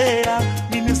que sea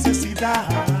mi necesidad.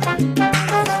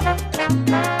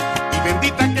 Y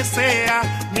bendita que sea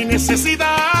mi necesidad.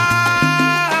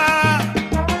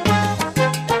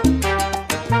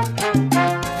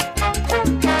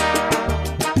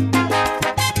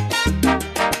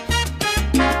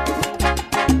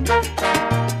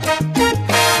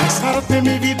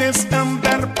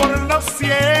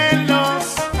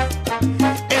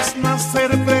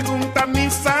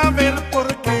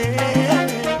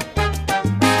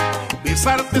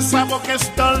 Besarte esa boca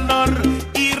es dolor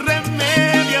y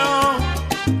remedio.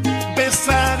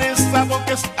 Besar esa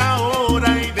boca es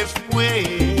ahora y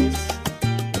después.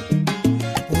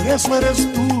 Por eso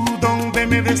eres tú donde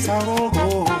me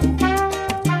desahogo.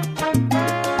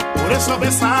 Por eso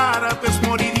besarte es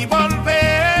morir y volver.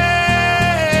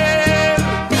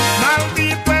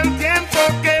 Maldito el tiempo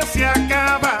que se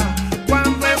acaba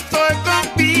cuando estoy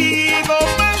contigo.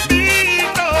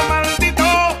 Maldito, maldito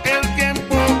el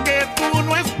tiempo que tú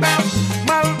no estás.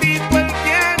 Maldito el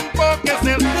tiempo que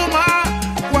se esfuma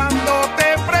cuando te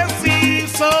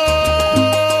preciso.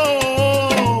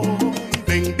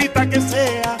 Bendita que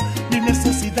sea mi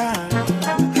necesidad.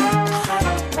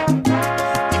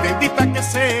 Y bendita que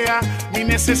sea mi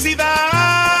necesidad.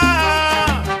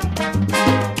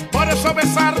 Por eso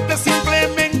besarte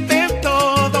simplemente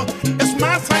todo es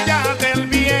más allá del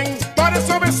bien. Por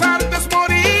eso besarte es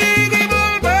morir y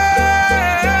volver.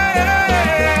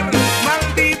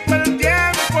 Maldito el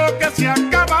tiempo que se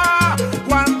acaba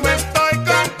cuando estoy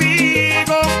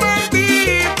contigo.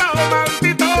 Maldito,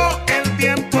 maldito el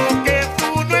tiempo que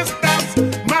tú no estás.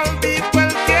 Maldito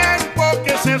el tiempo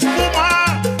que se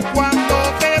esfuma cuando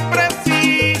te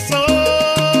preciso.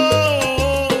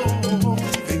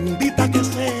 Bendita que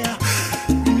sea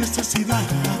mi necesidad.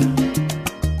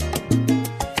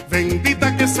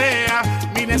 Bendita que sea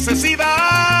mi necesidad.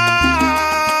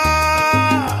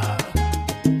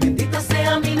 Bendita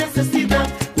sea mi necesidad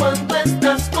cuando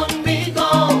estás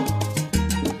conmigo.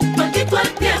 Maldito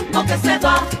el tiempo que se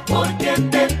va porque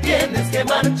te tienes que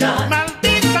marchar.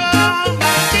 Maldito,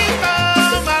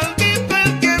 maldito, maldito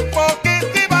el tiempo que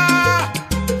se va.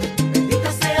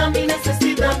 Bendita sea mi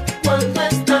necesidad cuando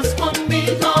estás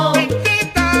conmigo.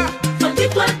 Bendita,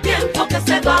 Maldito el tiempo que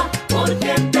se va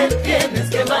porque te tienes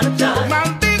que marchar.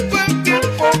 maldito el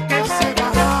tiempo que se va.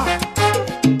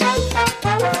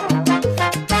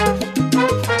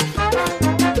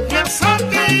 Yes,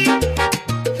 Santi,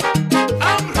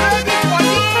 I'm ready for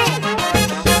you.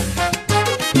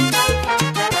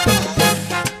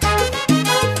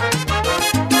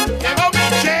 Llegó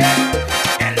Michelle,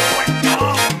 el bueno.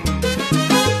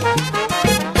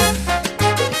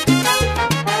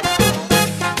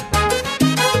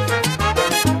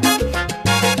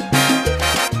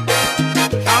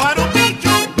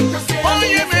 Cabarupichu, Bendita sea mi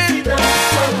óyeme, necesidad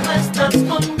cuando estás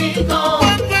conmigo.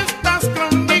 cuando estás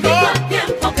conmigo. Maldito el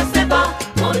tiempo que se va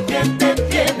porque te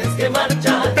tienes que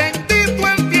marchar. Bendito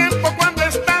el tiempo cuando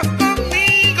estás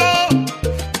conmigo.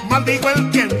 Maldigo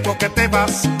el tiempo que te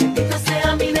vas. Bendita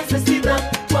sea mi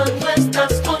necesidad cuando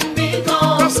estás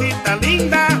conmigo. Cosita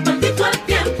linda, Maldito el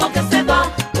tiempo que se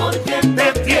va porque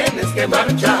te tienes que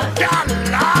marchar.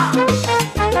 ¡yala!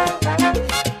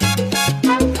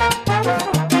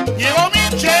 Llegó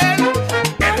Michelle,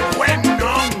 el bueno.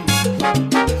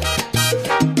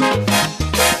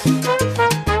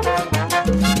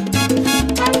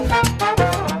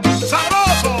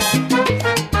 Sabroso.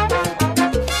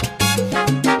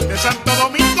 De Santo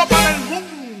Domingo para el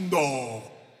mundo.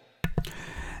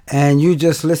 And you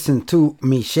just listened to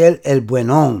Michelle El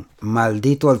Buenón,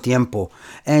 Maldito el Tiempo.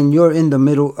 And you're in the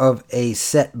middle of a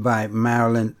set by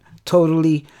Marilyn,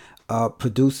 totally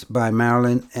produced by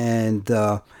Marilyn. And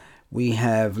we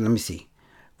have, let me see,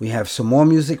 we have some more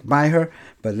music by her,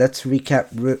 but let's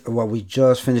recap what we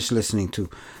just finished listening to.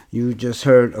 You just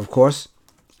heard, of course,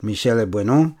 Michelle El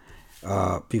Buenón.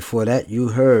 Before that, you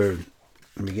heard,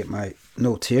 let me get my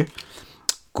notes here,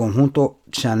 Conjunto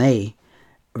Chaney,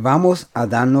 Vamos a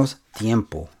darnos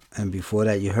tiempo. And before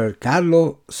that, you heard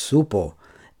Carlos Supo,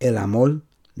 El amor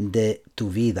de tu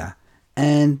vida.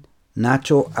 And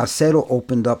Nacho Acero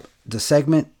opened up the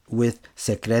segment with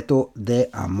Secreto de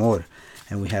Amor.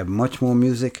 And we have much more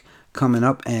music coming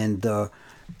up, and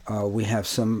we have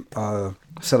some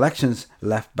selections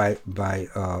left by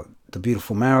the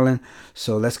beautiful Marilyn.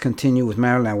 So let's continue with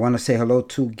Marilyn. I want to say hello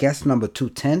to guest number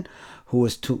 210, who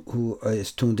is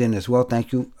tuned in as well.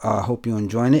 Thank you. Hope you're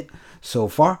enjoying it so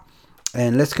far.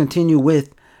 And let's continue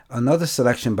with another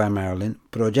selection by Marilyn,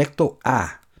 Proyecto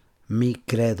A, Mi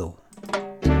Credo.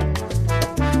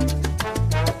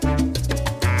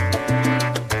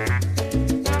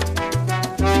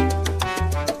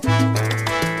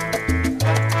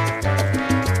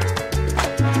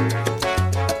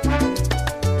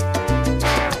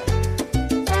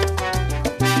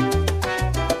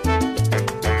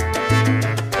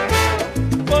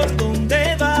 Por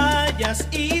donde vayas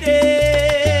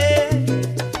iré,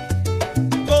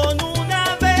 con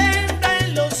una venda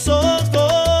en los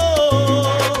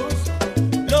ojos,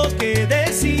 lo que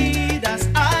decidas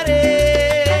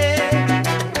haré.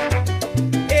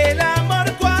 El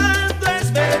amor cuando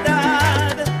es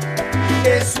verdad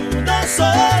es uno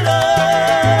solo.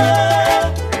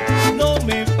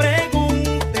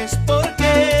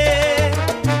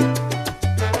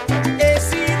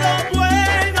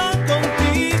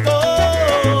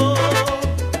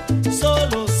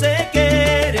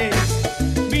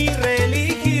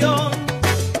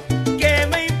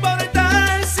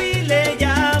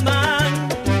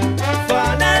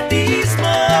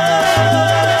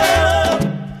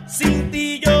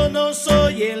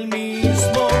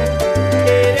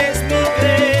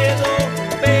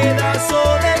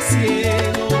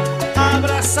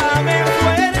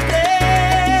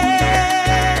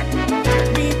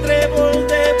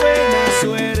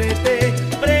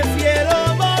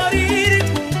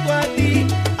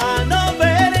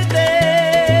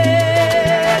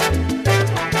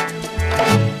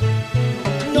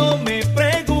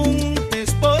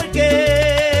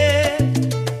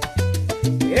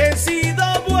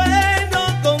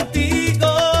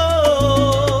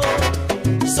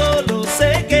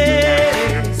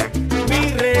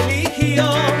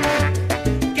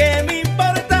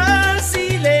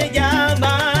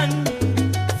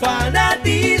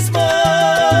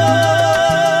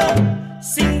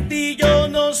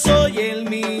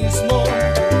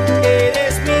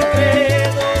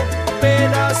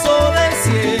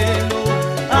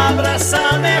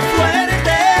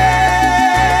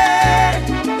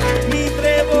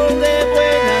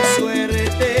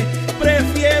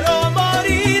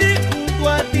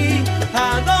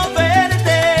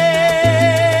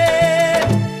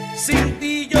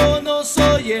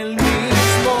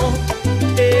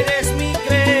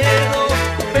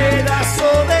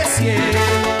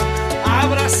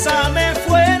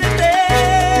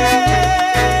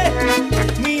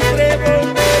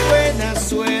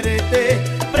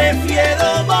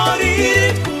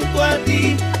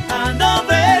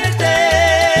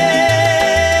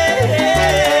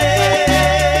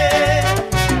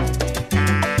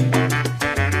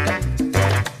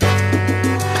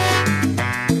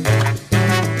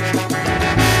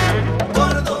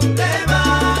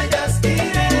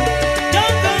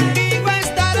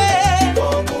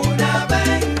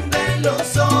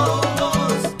 los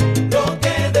ojos, lo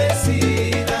que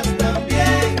decidas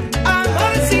también.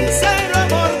 Amor sincero,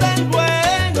 amor del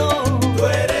bueno. Tú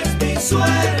eres mi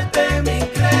suerte, mi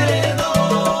credo.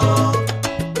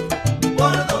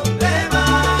 Por donde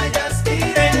vayas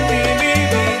iré. En ti mi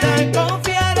vida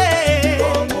confiaré.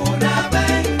 Como una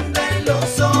venda en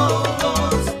los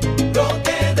ojos, lo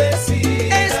que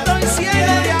decidas. Estoy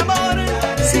ciego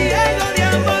de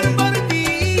amor por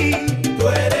ti. Tú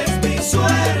eres mi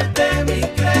suerte, mi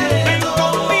credo. Ven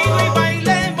conmigo y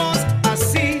bailemos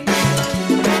así.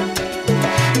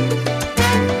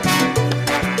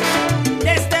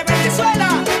 Desde Venezuela,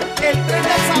 el tren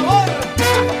del sabor.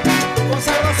 Con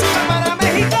sabrosura para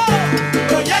México.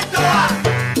 Proyecto A.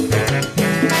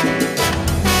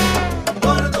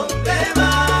 Por donde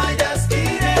vayas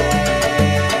iré.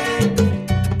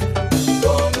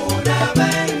 Como una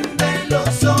venda en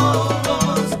los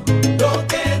ojos, lo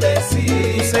que Tú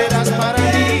decidas. serás para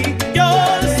mí, yo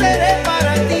seré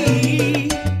para ti.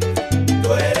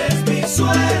 Tú eres mi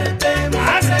suerte, mi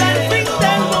Hasta el fin credo.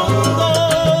 del mundo.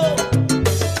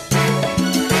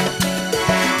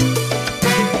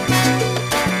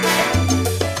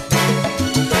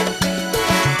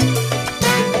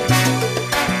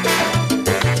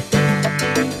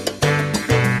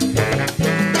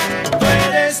 Tú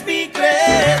eres mi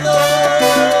credo.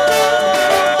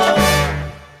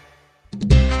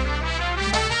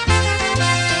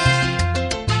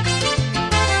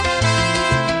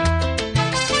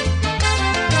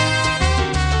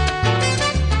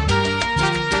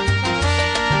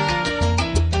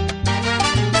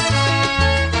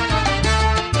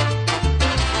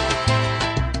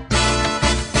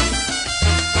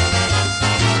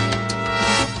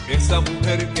 Esa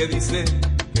mujer que dice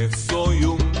que soy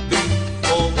un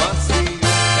tipo vacío,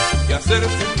 que hacer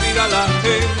sufrir a la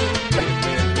gente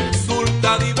me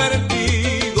resulta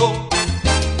divertido.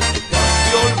 Ya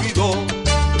se olvidó,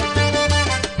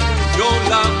 yo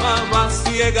la amaba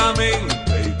ciegamente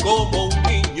y como un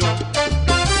niño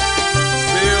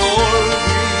se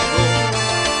olvidó.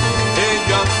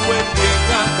 Ella fue quien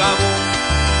acabó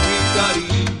mi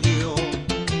cariño.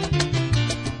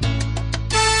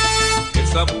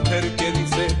 Esa mujer que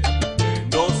dice que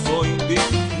no soy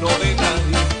digno de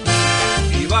nadie,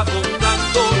 iba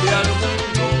contándole al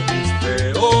mundo mis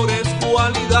peores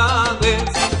cualidades.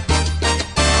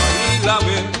 Ahí la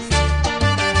ves,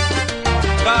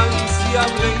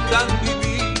 acariciable y tan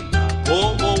divina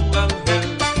como un ángel.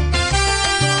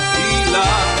 Y la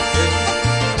ves,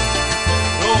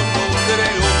 no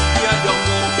creo que haya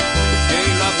amor que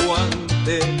la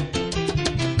aguante.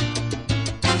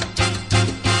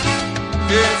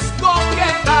 Es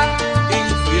coqueta,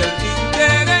 infiel,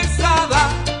 interesada,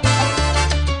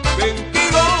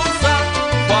 mentirosa,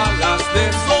 falaz,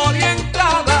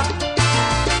 desorientada,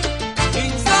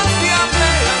 insaciable,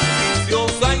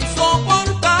 ambiciosa,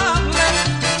 insoportable,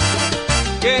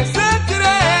 que se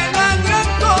cree la gran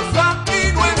cosa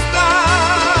y no está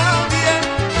bien.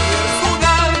 Y es un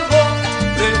algo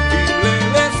terrible,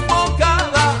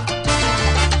 desbocada,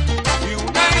 y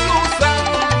una ilusa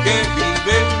que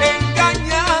vive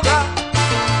engañada,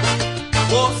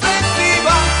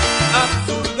 posesiva,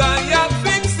 absurda y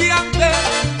asfixiante,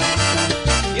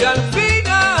 y al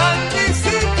final ni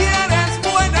siquiera es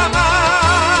buena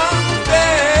amante.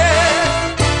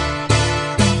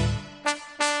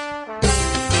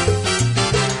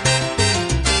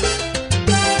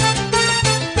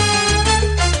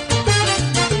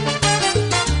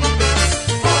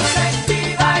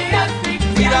 Posesiva y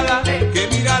asfixiante. Mírala, que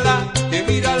mírala, que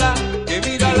mírala, que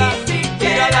mírala,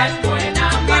 mírala,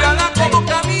 mírala como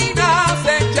camina,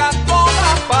 se echa toda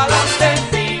pa'lante.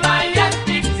 Posesiva y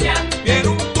asfixiante. Tiene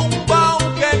un tumbao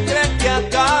que cree que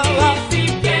acaba, Ni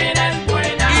siquiera es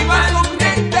buena y va amante.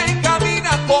 sonriente y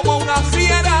camina como una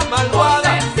fiera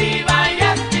malvada. Posesiva y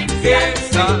asfixiante.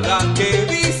 Esa la que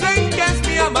dicen que es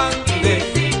mi amante. Ni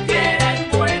siquiera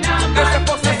es buena Esa es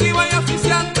amante. posesiva y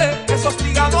asfixiante, es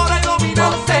hostigadora y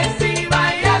dominante, Posesiva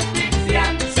y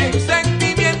asfixiante. sin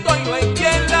sentimiento y no hay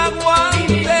quien la Ni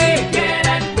aguante.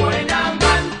 siquiera es buena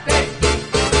amante.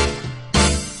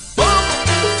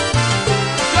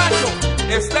 Muchacho,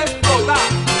 está explotada.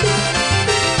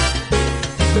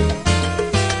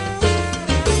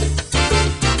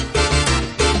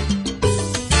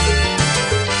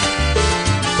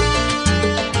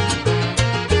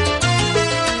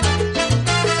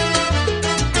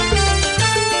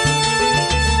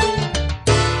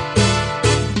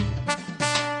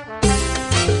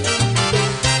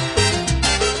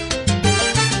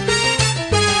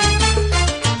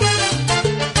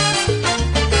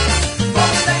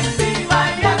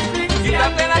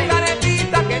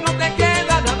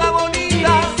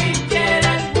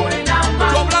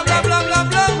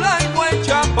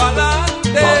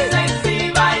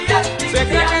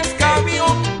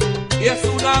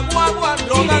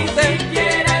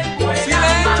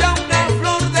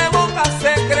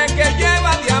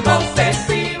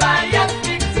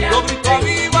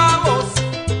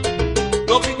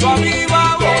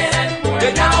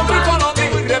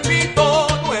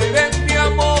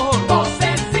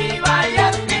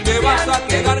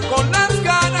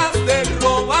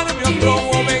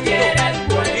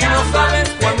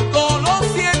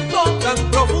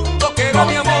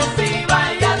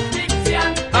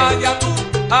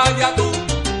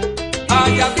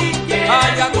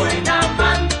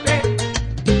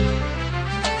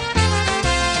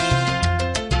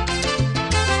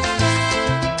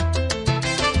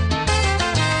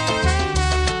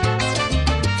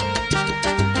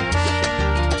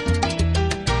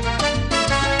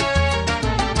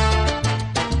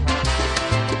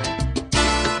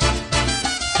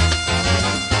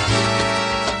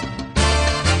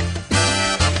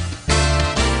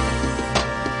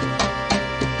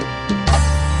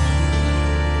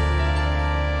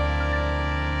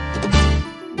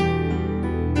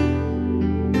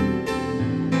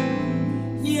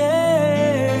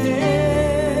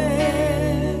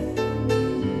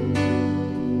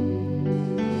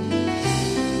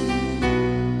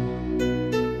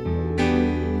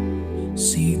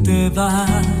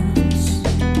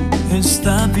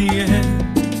 está bien,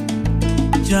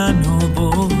 ya no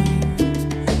voy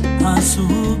a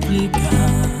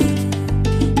suplicar.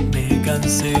 Me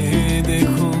cansé de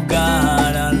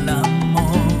jugar al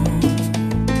amor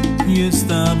y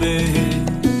esta vez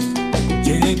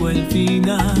llegó el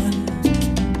final.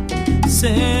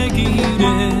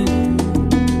 Seguiré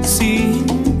sin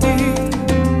ti,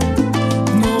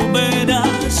 no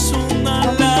verás una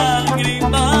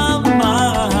lágrima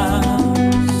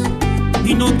más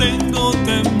y no tengo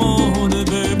temor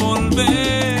de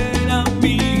volver a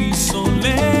mi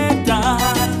soledad.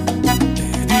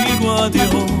 Te digo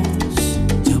adiós,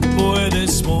 ya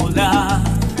puedes volar,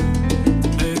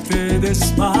 vete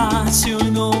despacio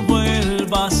y no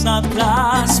vuelvas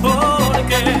atrás,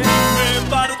 porque me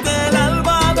parte el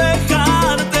alma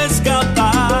dejarte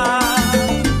escapar.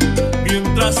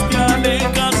 Mientras te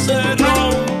alejas se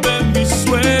rompen mis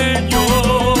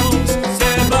sueños,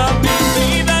 se va mi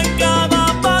vida en cada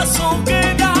paso que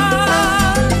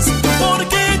das,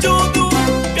 porque yo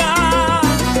nunca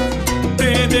te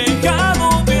he dejado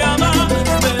de amar.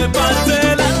 Me parte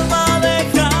el alma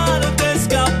dejarte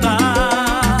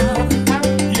escapar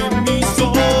y en mis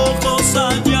ojos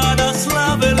hallarás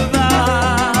la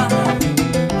verdad.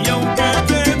 Y aunque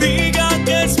te diga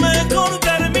que es mejor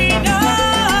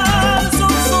terminar,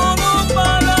 son solo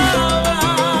palabras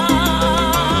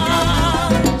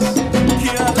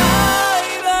que al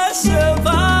aire se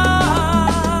van.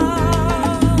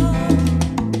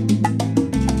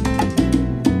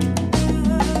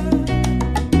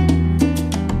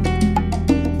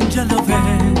 Ya lo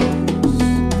ves,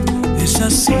 es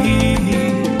así.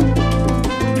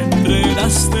 Te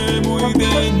enredaste muy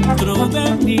dentro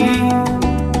de mí.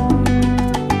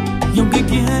 Y aunque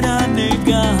quiera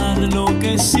negar lo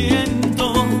que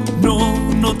siento,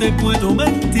 no te puedo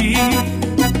mentir.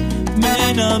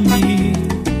 Ven a mí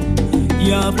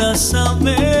y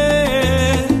abrázame,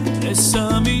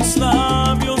 besa mis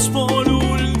labios por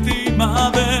última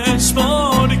vez,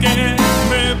 porque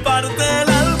me parte el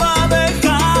alma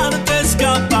dejarte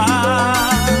escapar.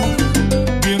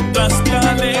 Mientras te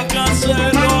alejas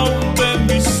se rompen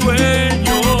mis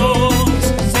sueños,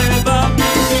 se va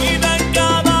mi vida en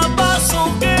cada paso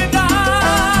que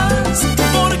das,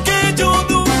 porque yo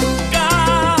nunca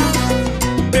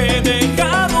te he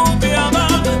dejado de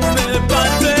amar. Me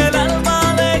parte el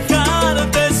alma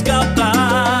dejarte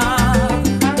escapar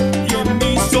y en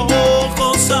mis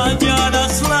ojos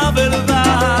hallarás la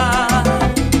verdad.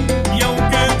 Y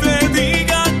aunque te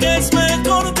diga que es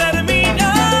mejor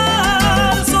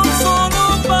terminar, son solo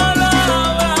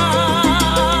palabras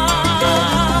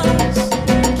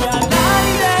que al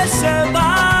aire se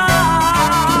van.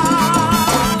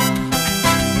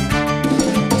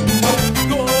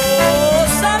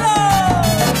 ¡Gózalo!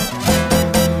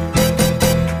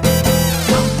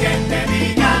 Aunque te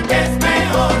diga que es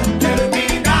mejor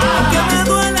terminar, Que me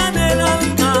duela en el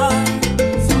alma,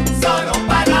 son solo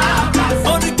palabras.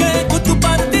 porque con tu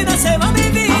partida se va mi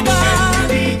vida. Aunque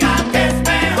te diga que es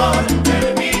mejor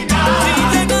terminar, Si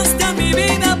llegaste a mi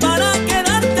vida para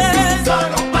quedarte,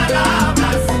 solo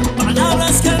palabras.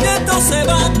 palabras que al viento se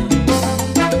van.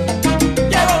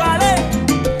 Llego, vale,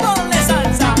 ponle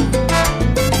salsa.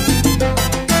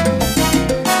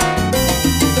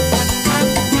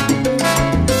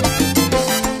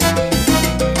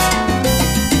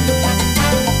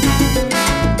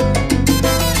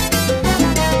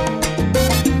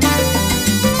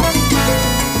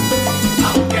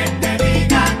 Aunque te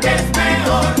diga que es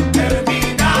mejor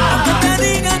terminar, Te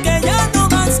diga que ya no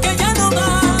más, que ya no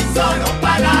más, solo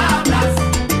palabras.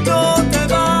 no te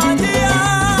vayas.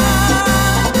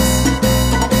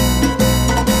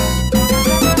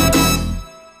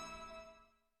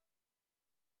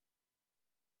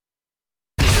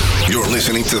 You're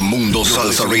listening to Mundo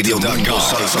Salsa Radio.com,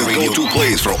 the go-to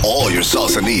place for all your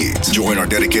salsa needs. Join our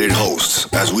dedicated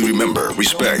hosts as we remember,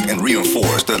 respect, and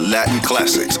reinforce the Latin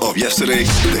classics of yesterday,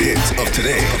 the hits of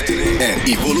today, and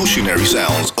evolutionary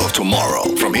sounds of tomorrow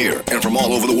from here and from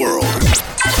all over the world.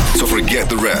 So forget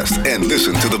the rest and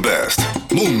listen to the best.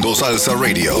 Mundo Salsa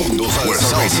Radio, where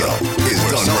salsa is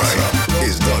done right.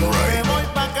 Is done right. Me voy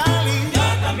pa' Cali.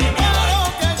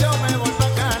 Oh, que yo me voy pa'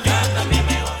 Cali.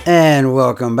 And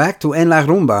welcome back to En La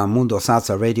Rumba,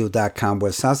 MundoSalsaRadio.com,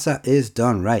 where salsa is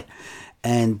done right.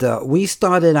 And we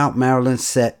started out Marilyn's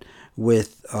set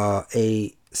with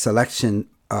a selection,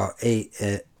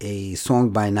 a song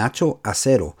by Nacho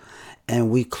Acero. And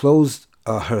we closed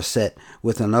her set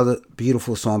with another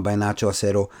beautiful song by Nacho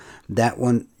Acero. That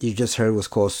one you just heard was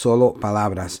called Solo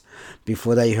Palabras.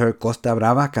 Before that you heard Costa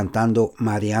Brava cantando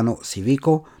Mariano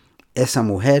Civico, Esa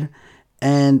Mujer.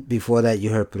 And before that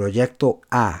you heard Proyecto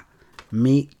A,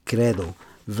 Mi Credo,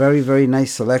 Very, very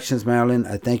nice selections, Marilyn.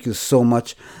 I thank you so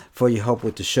much for your help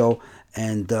with the show.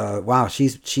 And wow,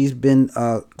 she's been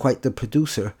quite the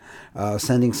producer,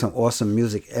 sending some awesome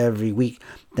music every week.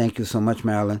 Thank you so much,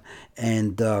 Marilyn.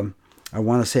 And I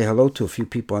want to say hello to a few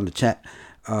people on the chat.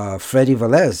 Freddie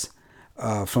Velez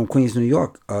from Queens, New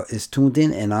York is tuned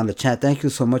in and on the chat. Thank you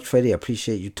so much, Freddie. I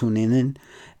appreciate you tuning in.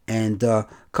 And a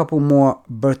couple more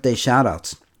birthday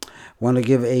shout-outs. Want to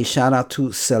give a shout-out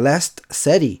to Celeste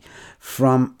Seti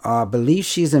from, I believe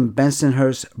she's in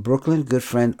Bensonhurst, Brooklyn. Good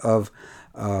friend of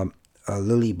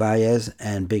Lily Baez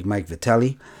and Big Mike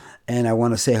Vitelli. And I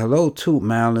want to say hello to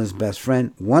Marilyn's best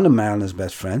friend, one of Marilyn's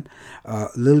best friend,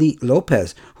 Lily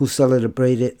Lopez, who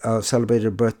celebrated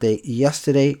her birthday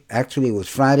yesterday. Actually, it was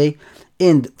Friday,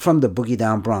 from the Boogie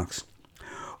Down Bronx.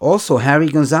 Also, Harry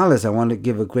Gonzalez, I want to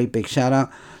give a great big shout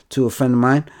out to a friend of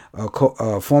mine,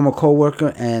 a former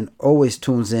co-worker, and always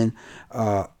tunes in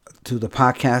to the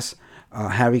podcast,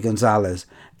 Harry Gonzalez.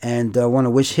 And I want to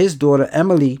wish his daughter,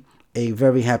 Emily, a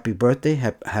very happy birthday,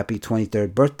 happy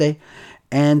 23rd birthday.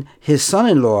 And his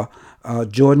son-in-law,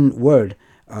 Jordan Word,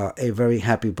 a very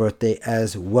happy birthday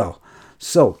as well.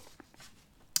 So,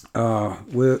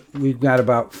 we've got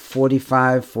about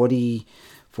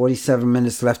 47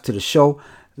 minutes left to the show.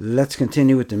 Let's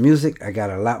continue with the music. I got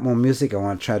a lot more music. I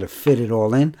want to try to fit it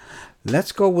all in.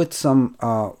 Let's go with some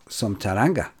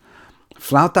charanga.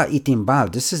 Flauta y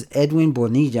timbal. This is Edwin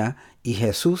Bonilla y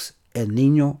Jesús el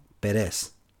Niño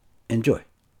Pérez. Enjoy.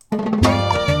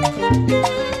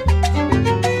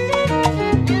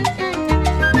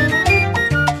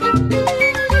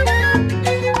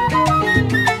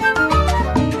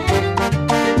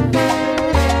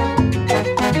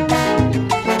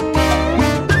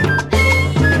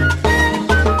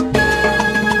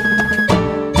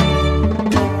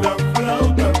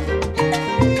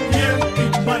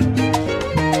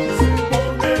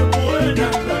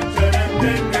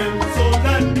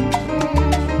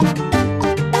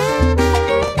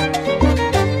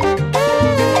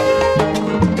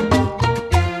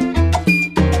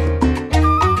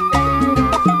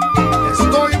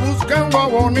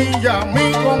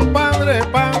 Mi compadre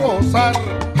pa' gozar.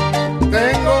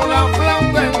 Tengo la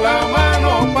flauta en la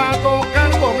mano pa'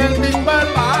 tocar con el timbal.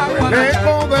 El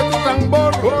eco de tu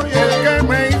tambor, el que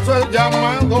me hizo el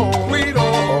llamado.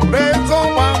 Por eso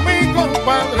pa' mi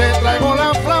compadre traigo la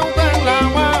flauta en la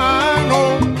mano.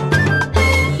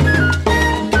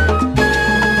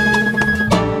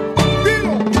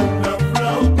 Dilo. La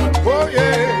flauta, oye,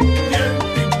 y el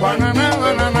timbal, banana,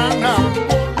 banana.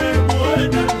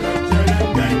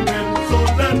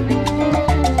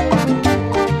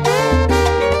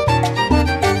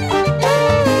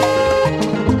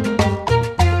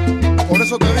 Por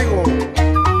eso te digo que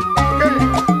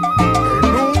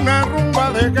en una rumba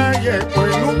de calle o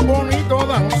en un bonito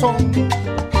danzón,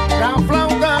 la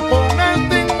flauta con el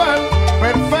timbal,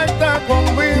 perfecta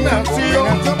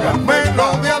combinación. La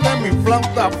melodía de mi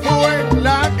flauta fue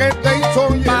la que te hizo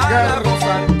llegar.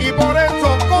 Y por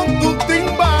eso con tu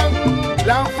timbal,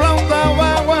 la flauta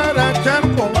va a guarachar,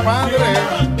 compadre.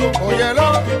 Óyelo.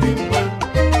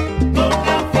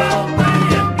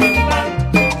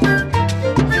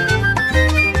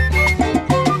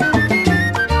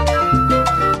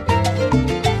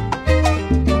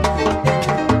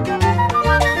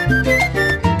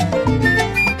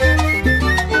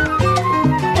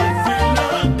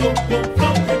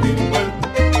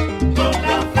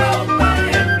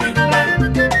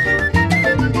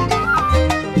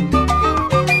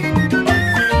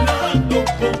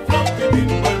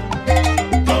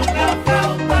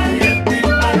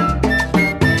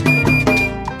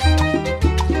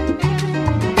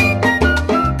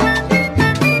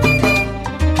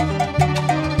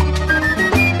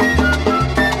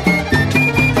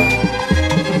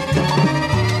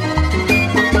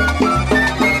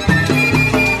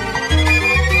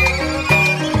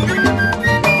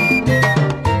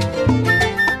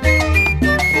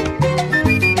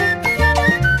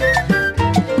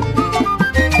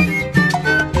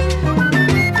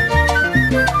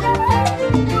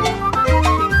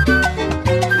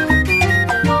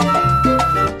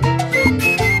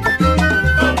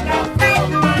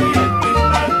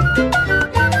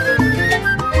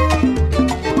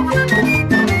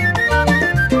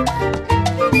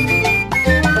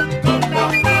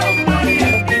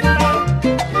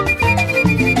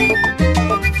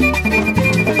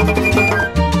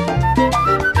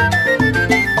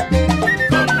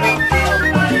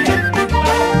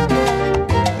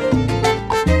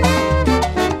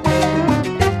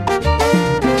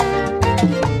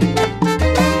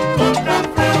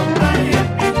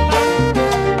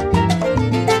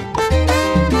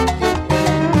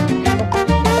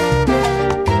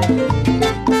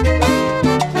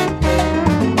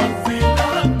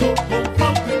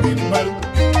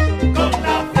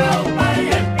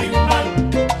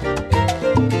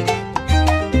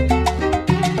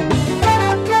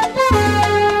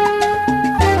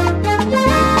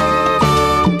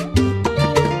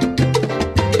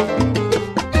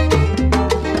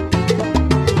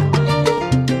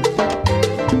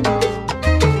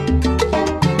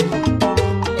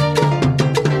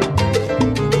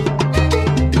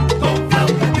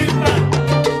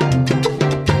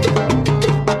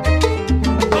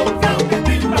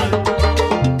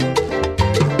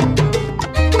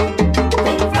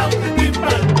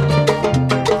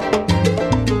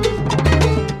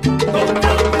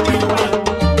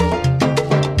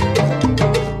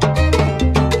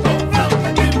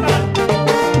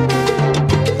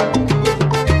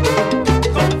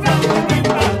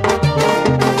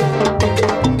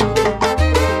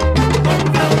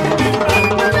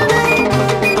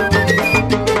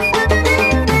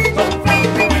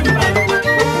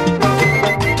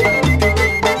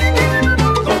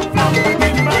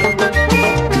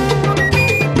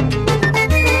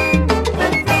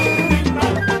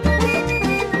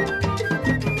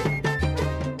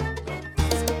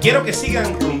 Quiero que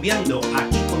sigan rumbeando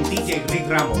aquí con DJ Ray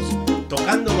Ramos,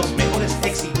 tocando los mejores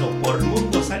éxitos por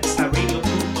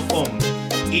mundosalsaradio.com.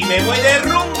 Y me voy de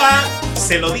rumba,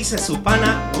 se lo dice su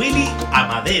pana Willy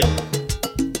Amadeo.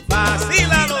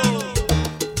 ¡Vacílalo!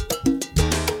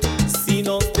 Si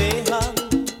nos dejan,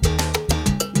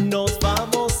 nos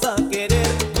vamos a querer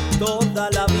toda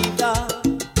la vida.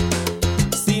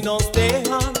 Si nos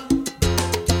dejan,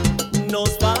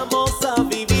 nos vamos a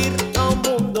vivir a un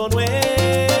mundo nuevo.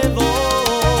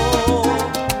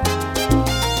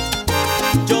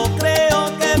 Yo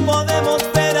creo que podemos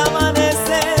ver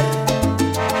amanecer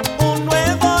un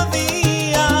nuevo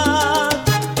día.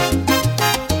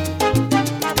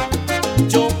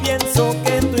 Yo pienso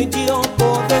que tú y yo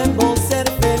podemos ser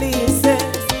felices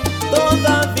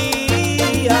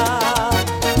todavía.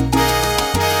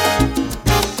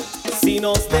 Si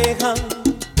nos dejan,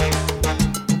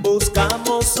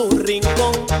 buscamos un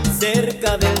rincón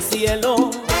cerca del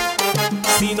cielo.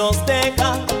 Si nos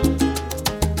dejan,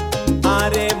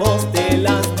 haremos de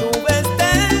las nubes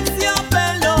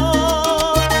terciopelo.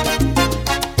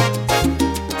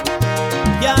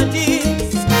 Y allí,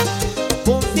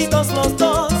 juntitos los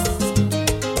dos,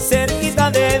 cerquita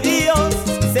de Dios,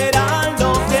 será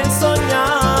lo que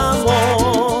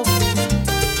soñamos.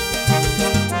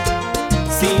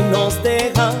 Si nos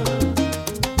dejan,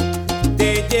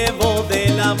 te llevo de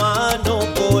la mano,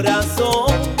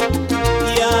 corazón,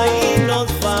 y ahí nos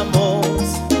vamos.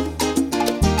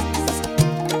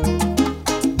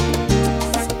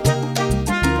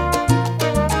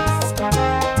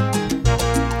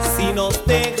 Si nos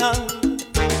dejan,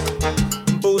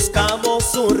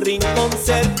 buscamos un rincón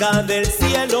cerca del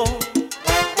cielo.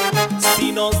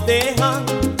 Si nos dejan,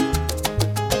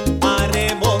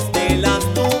 haremos de las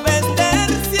nubes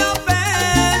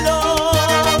terciopelo.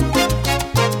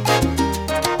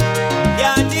 Y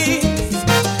allí,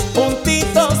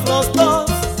 juntitos los dos,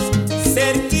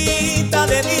 cerquita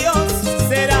de Dios,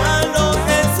 será lo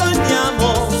que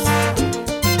soñamos.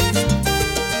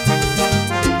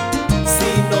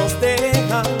 Si nos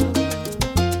dejan,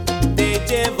 te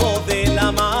llevo de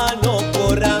la mano,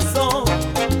 corazón,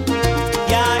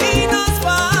 y ahí nos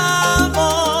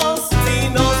vamos. Si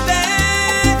nos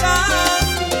dejan,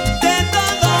 de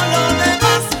todo lo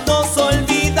demás nos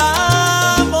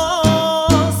olvidamos.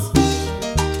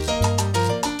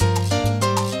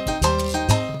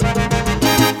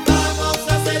 Vamos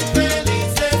a ser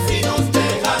felices si nos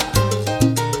dejan.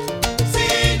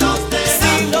 Si nos dejan.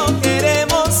 Si lo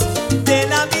queremos, de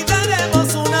la vida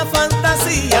haremos una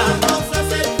fantasía. Vamos a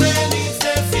ser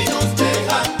felices si nos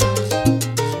dejan.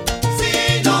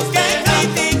 Si nos Que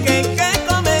dejan. critiquen, que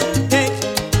comenten,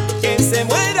 que se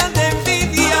mueran de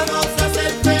envidia. Vamos a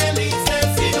ser felices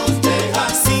si nos dejan.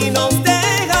 Si nos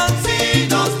dejan, Si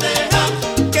nos dejan.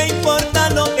 ¿qué importa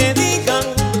lo que digan?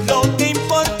 Lo que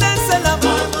importa es el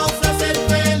amor. Vamos a ser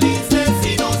felices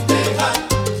si nos dejan.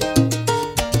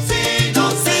 Si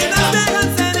nos Si nos dejan. dejan,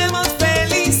 seremos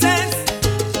felices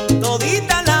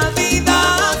todita la vida.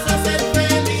 Vamos a ser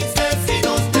felices si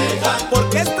nos dejan.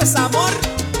 Porque esto es amor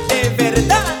de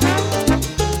verdad.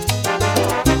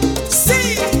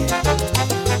 Sí.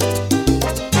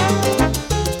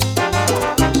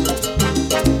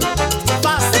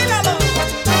 Vacílalo.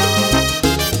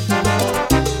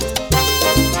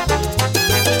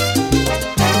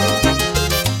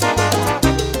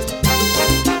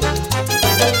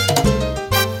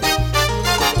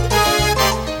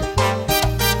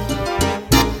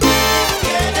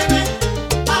 Quiéreme,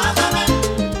 ámame,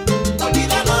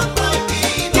 olvida lo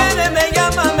prohibido. Quiéreme,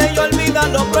 llámame y olvida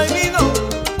lo prohibido,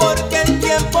 porque el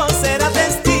tiempo será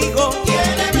testigo.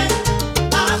 Quiéreme,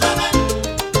 ámame,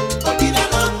 olvida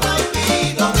lo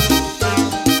prohibido.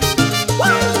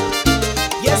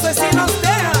 Y eso es si nos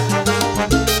deja.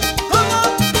 ¿Cómo?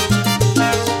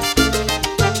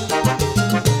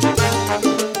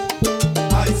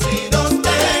 Ay, si nos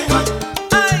dejan.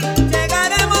 Ay,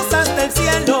 llegaremos hasta el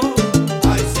cielo.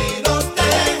 Ay, si nos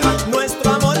dejan.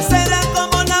 Nuestro amor será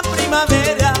como la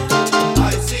primavera.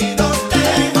 Ay, si nos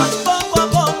dejan. Poco a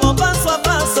poco, paso a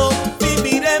paso,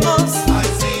 viviremos. Ay,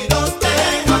 si nos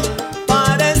dejan.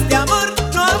 Para este amor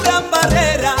no habrán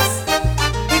barreras.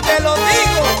 Y te lo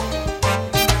digo.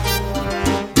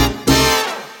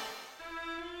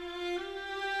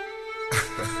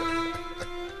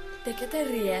 ¿De qué te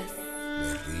ríes?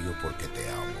 Me río porque te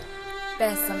amo.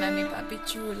 Bésame, mi papi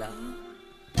chulo.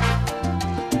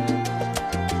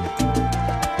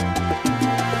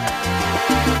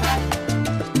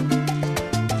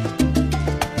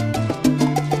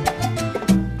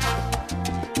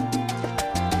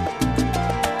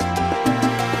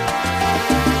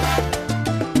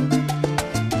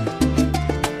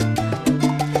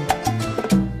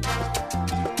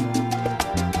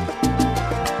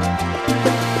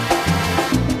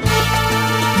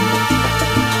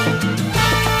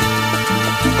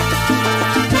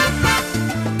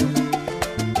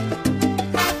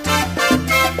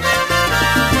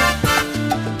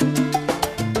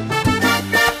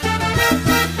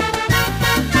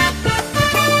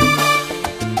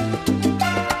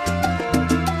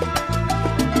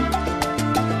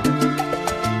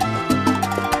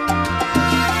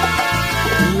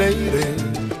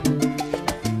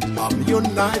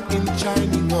 knight in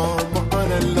shining armor,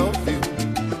 and I love you.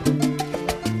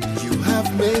 You have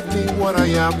made me what I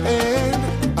am, and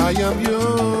I am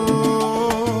yours.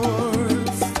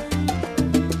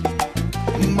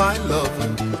 My lover,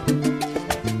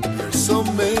 there's so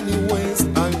many ways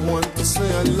I want to say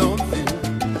I love you.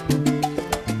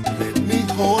 Let me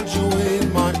hold you in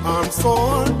my arms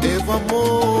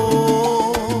forevermore.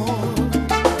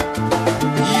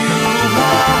 You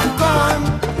have gone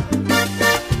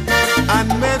and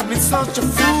made me such a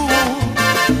fool.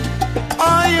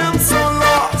 I am so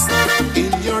lost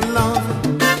in your love.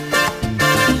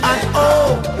 And oh,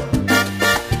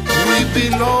 we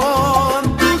belong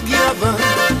together.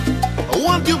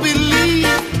 Won't you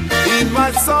believe in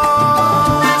my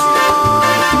song?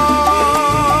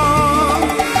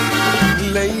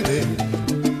 Lady,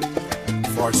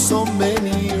 for so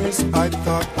many years I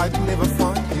thought I'd never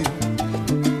find you.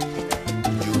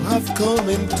 You have come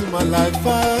into my life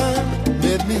and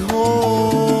made me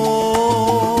whole.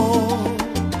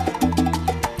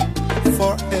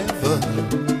 Forever,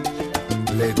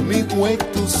 let me wait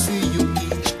to see you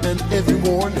each and every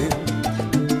morning.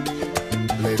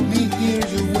 Let me hear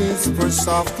you whisper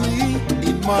softly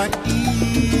in my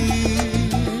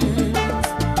ears.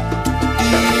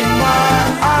 In my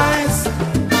eyes,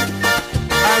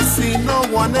 I see no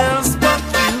one else but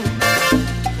you.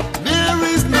 There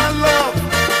is no love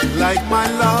like my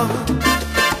love.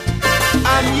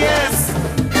 And yes,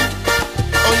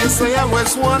 oh you say I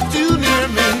always want you near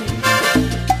me.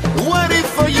 Waiting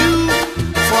for you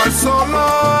for so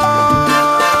long.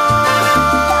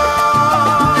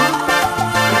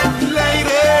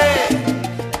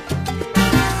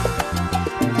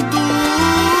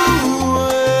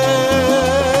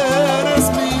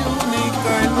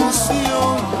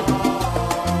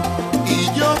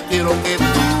 Que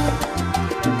tú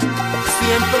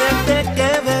siempre te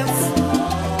quedes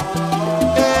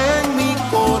en mi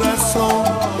corazón.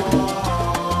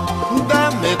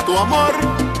 Dame tu amor,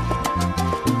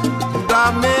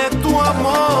 dame tu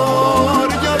amor.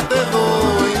 Yo te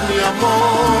doy mi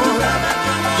amor,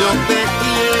 yo te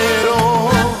quiero.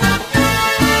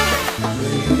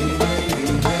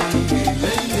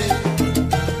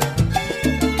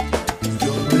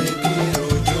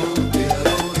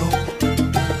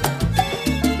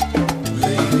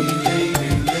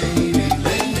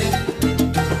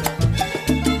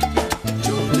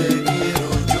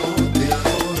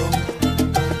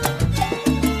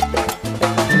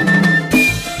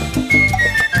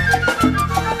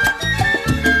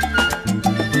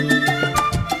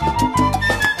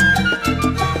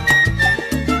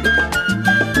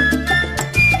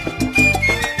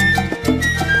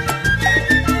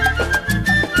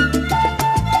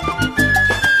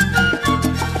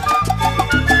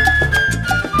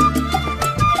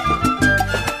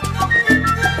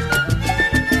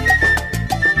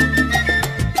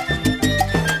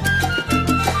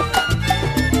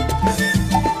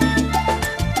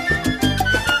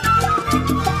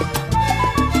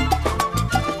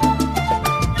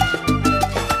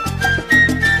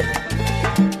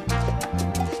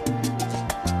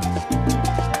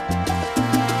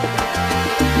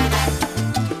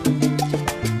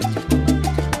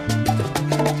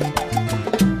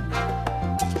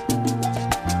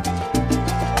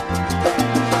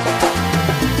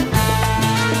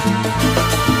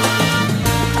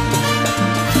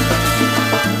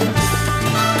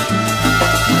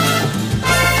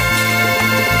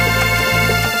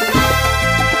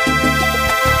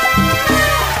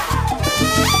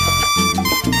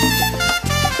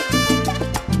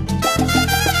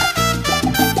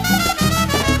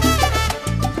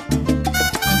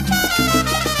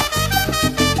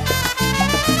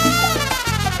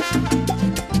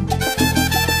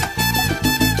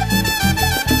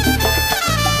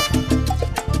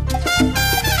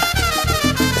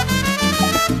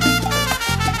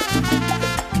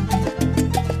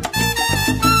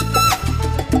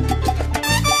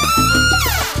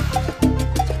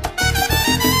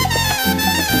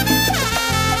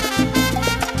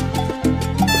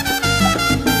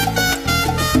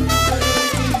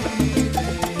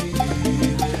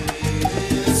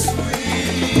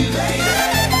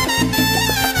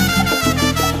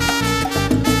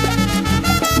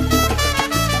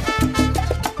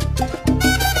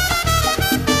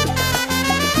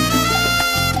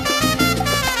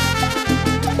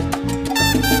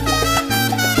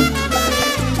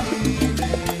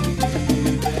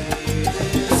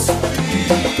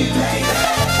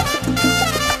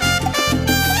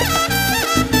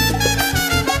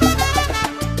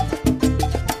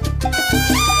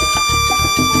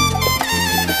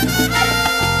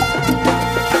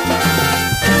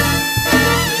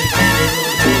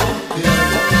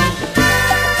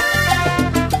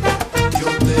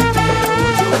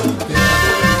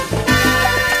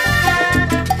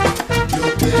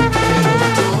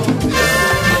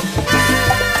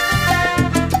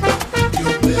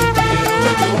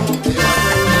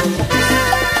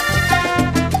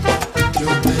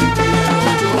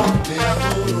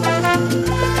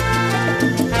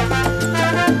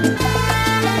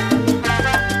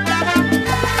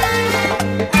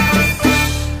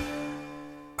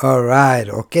 All right,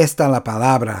 Orquesta La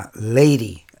Palabra,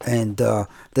 Lady. And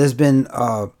there's been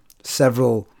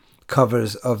several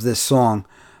covers of this song,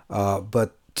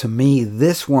 but to me,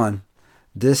 this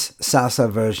salsa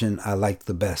version, I like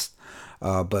the best.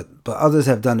 But others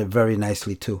have done it very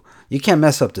nicely too. You can't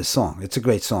mess up this song. It's a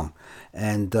great song.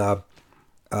 And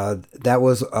that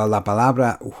was La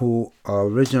Palabra, who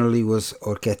originally was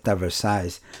Orquesta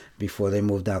Versailles before they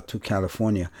moved out to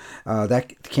California.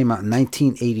 That came out in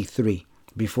 1983.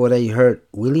 Before that, you heard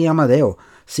Willie Amadeo,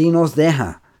 Si Nos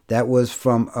Deja. That was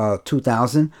from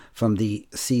 2000, from the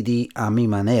CD A Mi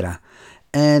Manera.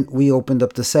 And we opened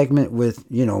up the segment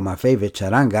with, my favorite,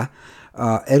 Charanga,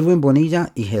 Edwin Bonilla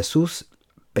y Jesús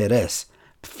Pérez,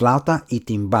 Flauta y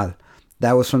Timbal.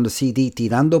 That was from the CD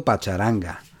Tirando Pa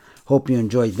Charanga. Hope you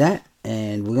enjoyed that.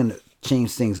 And we're going to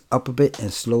change things up a bit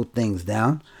and slow things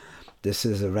down. This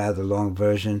is a rather long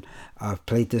version. I've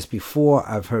played this before.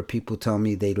 I've heard people tell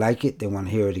me they like it. They want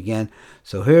to hear it again.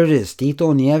 So here it is.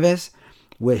 Tito Nieves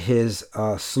with his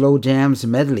Slow Jams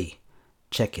medley.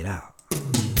 Check it out.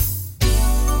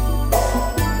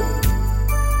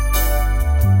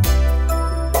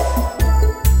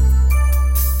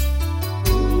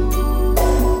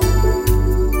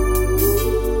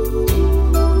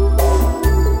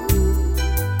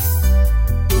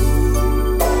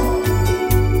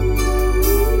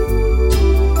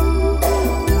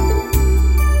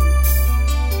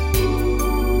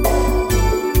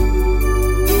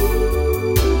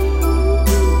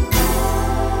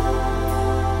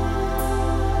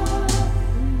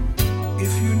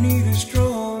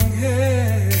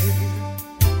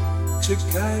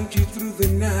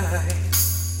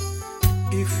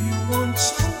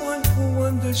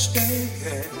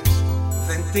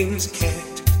 Things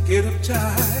can't get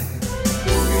uptight.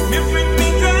 And if it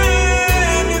means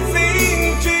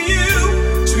anything to you,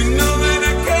 to know that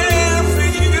I care for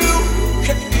you,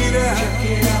 check it out. Check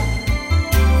it out.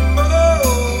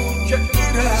 Oh, check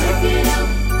it out. Check it out.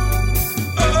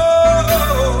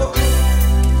 Oh,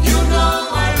 you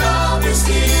know my love is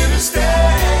here to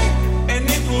stay, and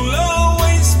it will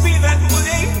always be that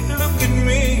way. Look at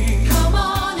me. Come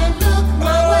on and look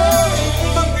my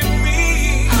way. Look at me.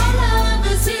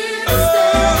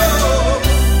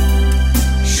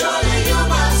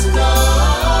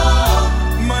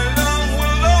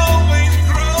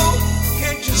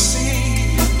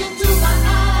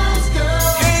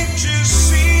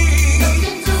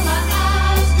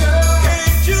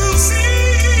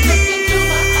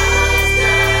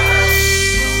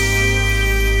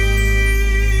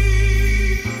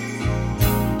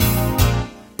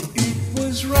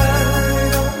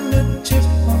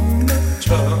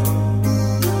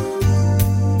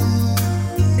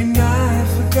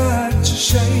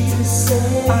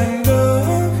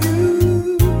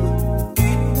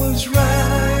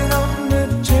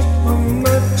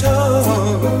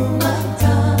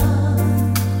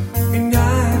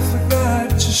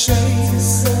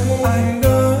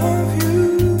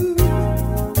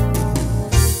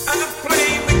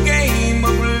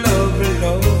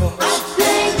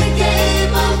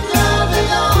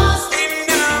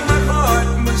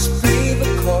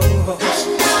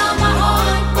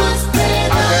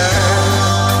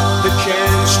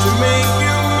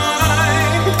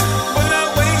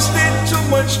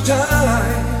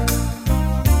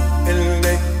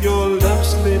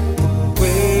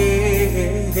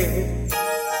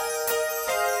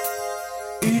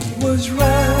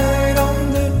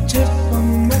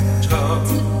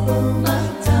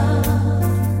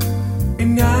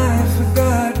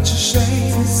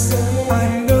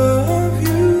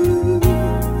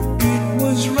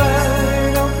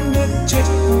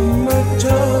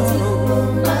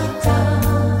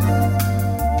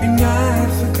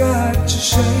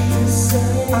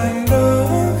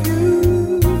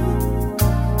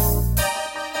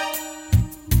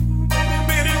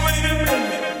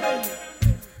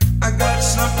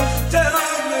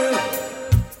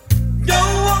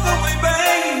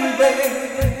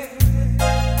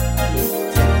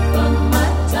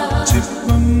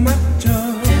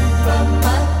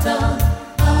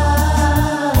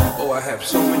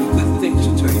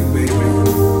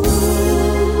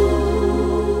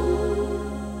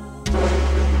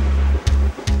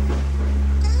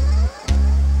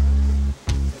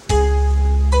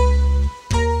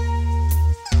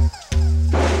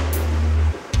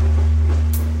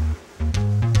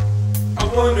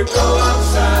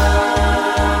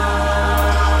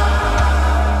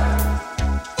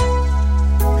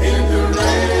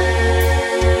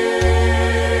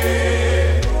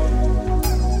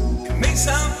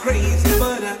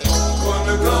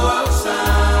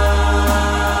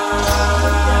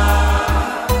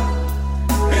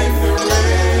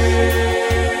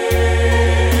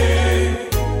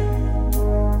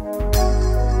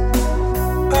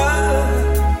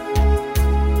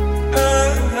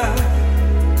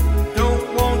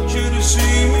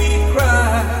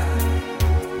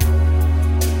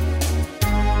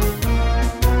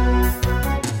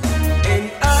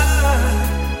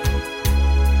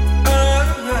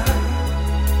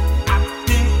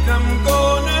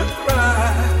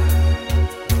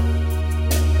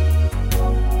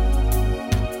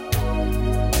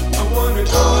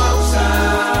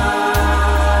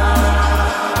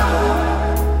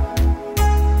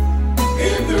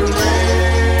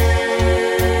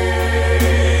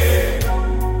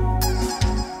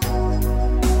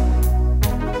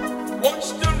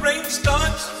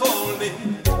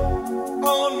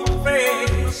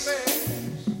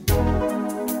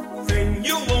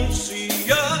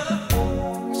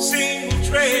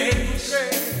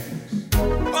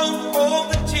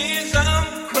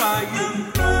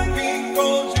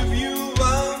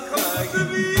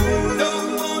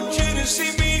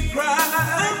 see me cry.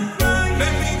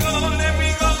 Let me go, let me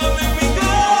go, let me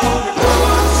go. Go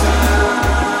outside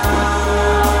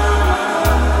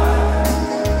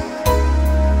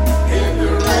in the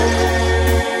rain.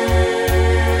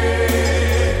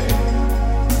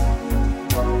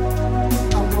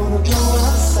 I wanna go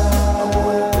outside. I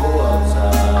wanna go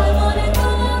outside. I wanna go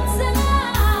outside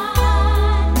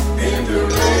in the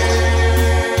rain.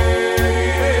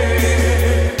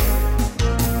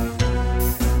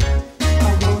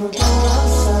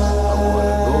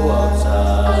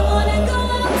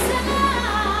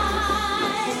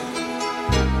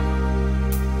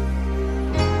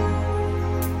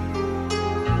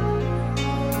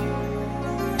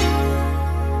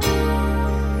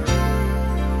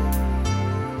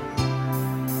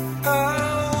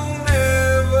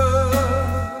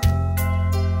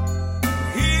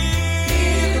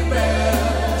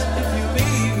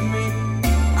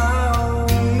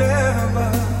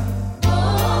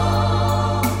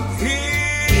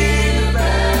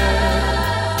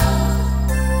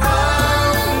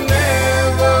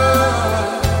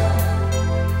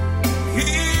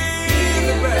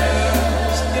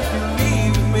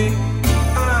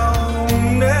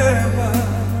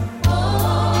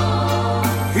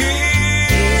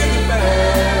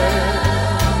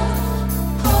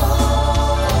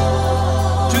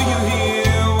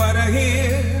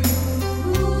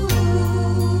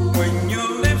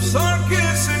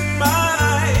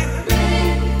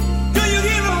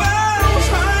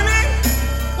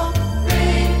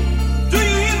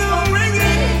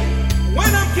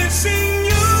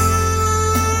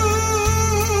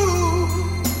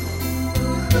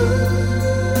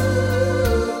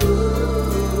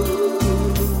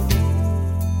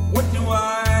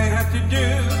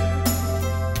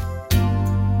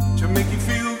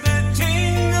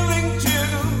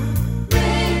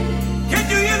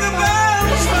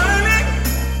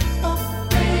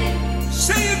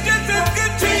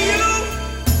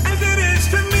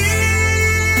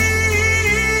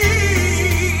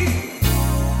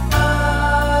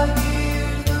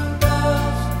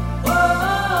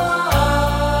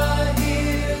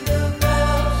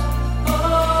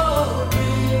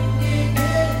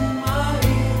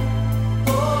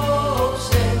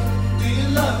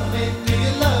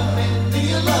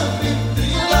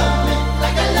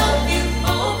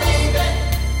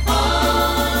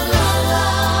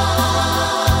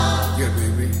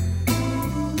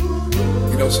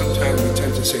 Sometimes we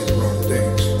tend to say the wrong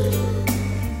things.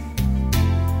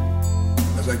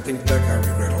 As I think back, I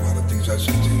regret a lot of things I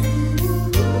said to you.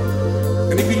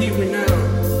 And if you leave me now,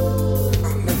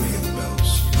 I'll never hear the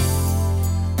bells.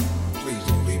 Please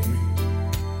don't leave me.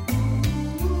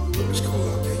 It's cold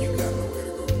out there. You got nowhere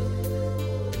to go.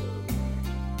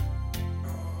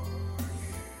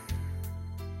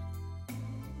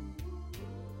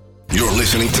 You're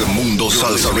listening to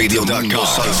MundoSalsaRadio.com,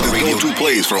 the go-to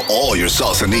place for all your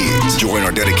salsa needs. Join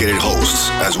our dedicated hosts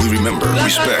as we remember,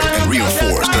 respect, and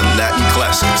reinforce the Latin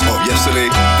classics of yesterday,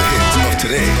 the hits of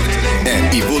today,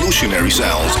 and evolutionary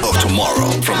sounds of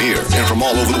tomorrow from here and from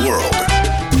all over the world.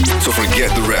 So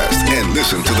forget the rest and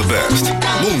listen to the best.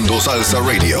 Mundo Salsa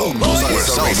Radio, where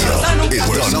salsa is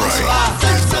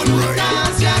done right.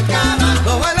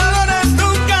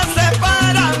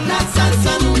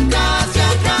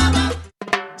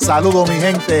 Saludos mi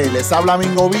gente, les habla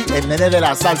Mingo B, el nene de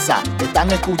la salsa.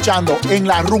 Están escuchando En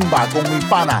la Rumba con mi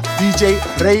pana DJ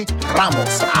Ray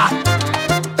Ramos.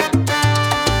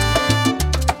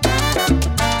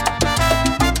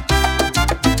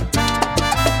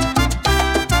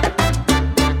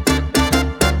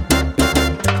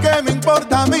 ¿Qué me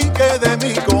importa a mí que de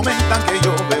mí comentan que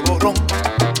yo bebo ron?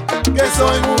 Que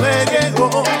soy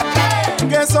mujeriego,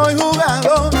 que soy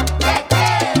jugador,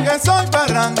 que soy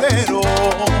parrandero.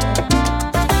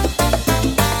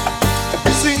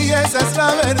 Si esa es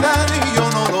la verdad y yo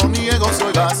no lo niego,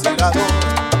 soy vacilador.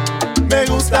 Me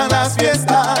gustan las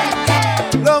fiestas,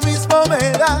 lo mismo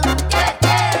me da,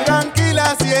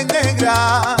 tranquilas y en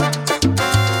negras.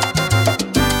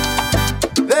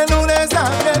 De lunes a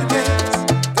viernes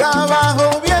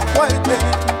trabajo bien fuerte,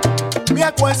 me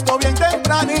acuesto bien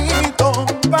tempranito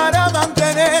para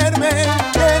mantenerme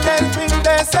en el fin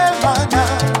de semana.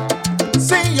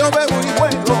 Si yo bebo y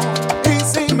juego, y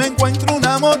si me encuentro un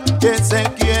amor que se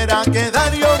quiera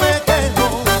quedar, yo me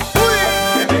quedo.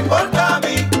 ¿Qué me importa a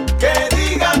mí que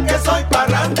digan que soy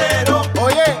parrandero?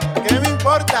 Oye, ¿qué me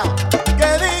importa?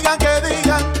 Que digan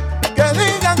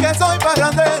que soy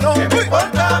parrandero. ¿Qué me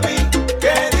importa a mí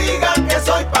que digan que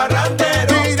soy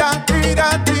parrandero?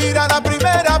 Tira la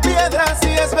primera piedra si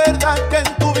es verdad que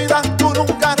en tu vida tú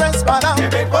nunca resbalas. ¿Qué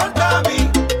me importa a mí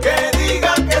que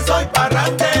digan que soy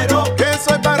parrandero? ¿Qué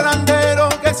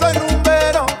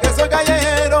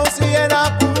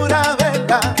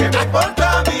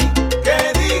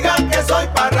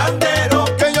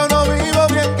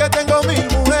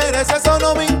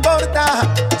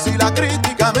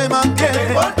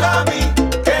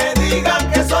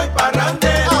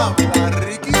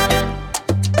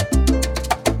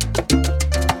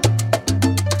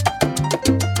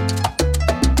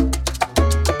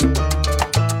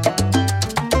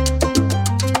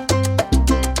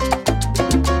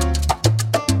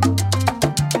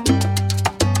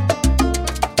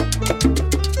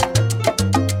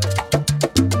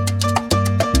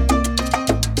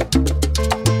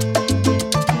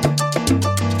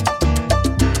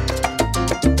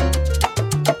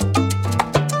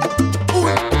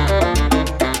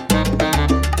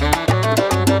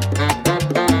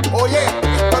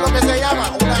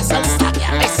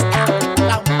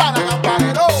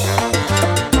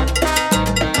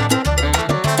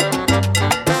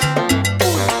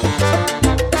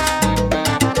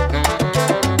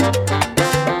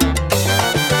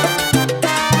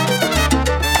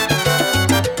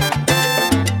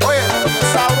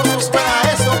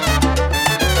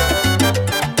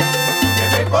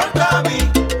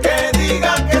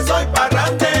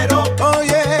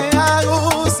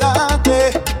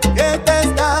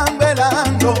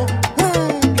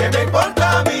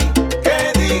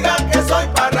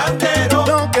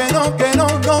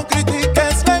No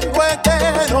critiques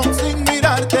lenguetero sin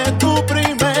mirarte tú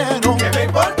primero. ¿Qué me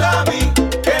importa a mí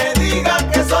que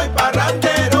digan que soy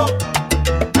parrandero?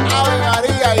 Ave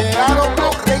María, llegaron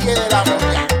los reyes de la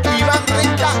moña. Iván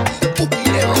Rita y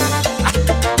Cuquilero.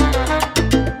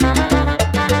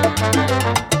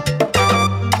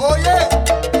 Oye,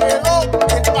 llegó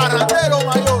el parrandero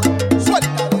mayor.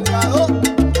 Suelta, delgado.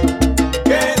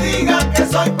 Que digan que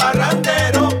soy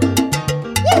parrandero.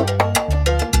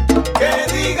 Que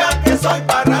digan que soy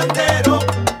parrandero.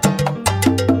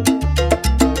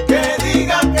 Que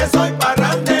digan que soy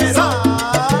parrandero.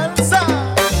 Salsa.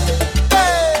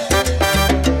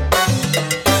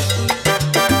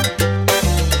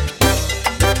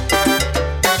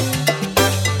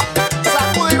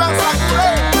 Sacude, Iván, sacude.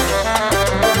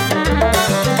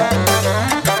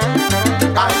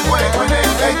 Hay fuego en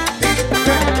el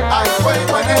 23. Hay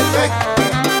fuego en el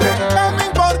 23. No me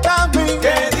importa a mí.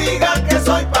 Que digan que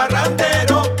soy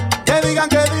parrandero. Que digan,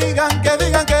 que digan, que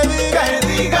digan, que digan. Que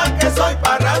digan que soy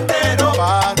parrandero.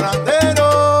 Parrandero.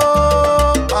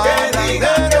 Que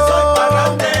digan que soy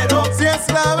parrandero. Si es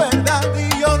la verdad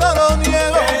y yo no lo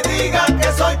niego. Que digan que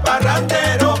soy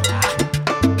parrandero.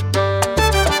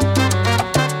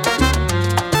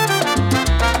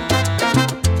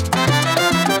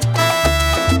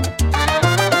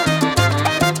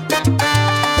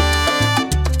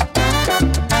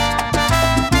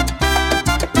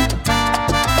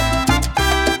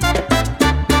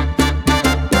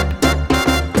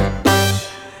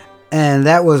 And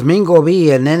that was Mingo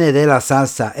B, El Nene de la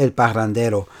Salsa, El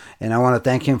Parrandero. And I want to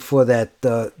thank him for that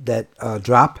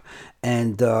drop.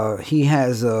 And he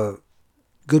has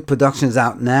good productions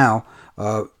out now,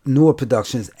 newer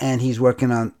productions, and he's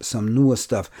working on some newer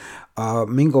stuff.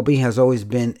 Mingo B has always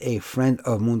been a friend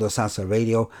of Mundo Salsa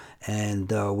Radio,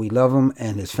 and we love him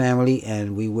and his family,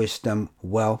 and we wish them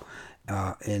well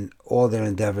in all their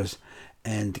endeavors.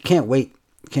 And can't wait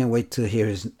to hear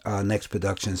his next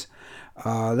productions.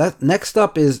 Next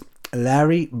up is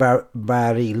Larry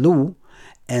Barilou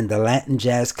and the Latin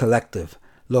Jazz Collective,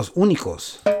 Los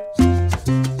Únicos.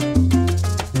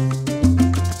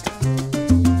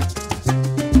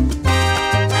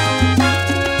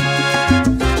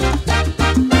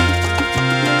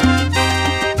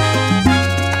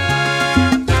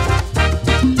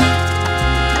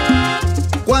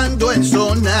 Cuando el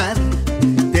sonar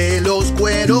de los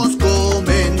cueros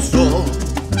comenzó,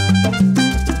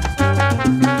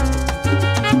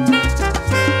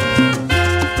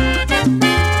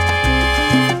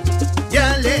 y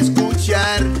al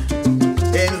escuchar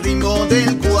el ritmo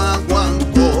del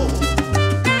guaguancó,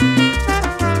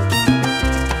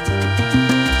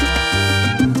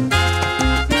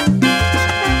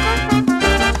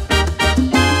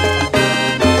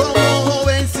 como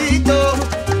jovencito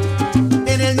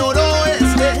en el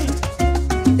noroeste,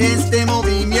 este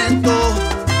movimiento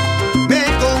me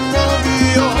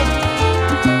conmovió.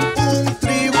 Un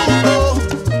tributo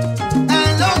a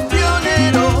los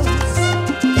pioneros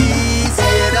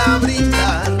quisiera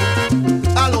brindar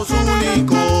a los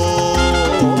únicos.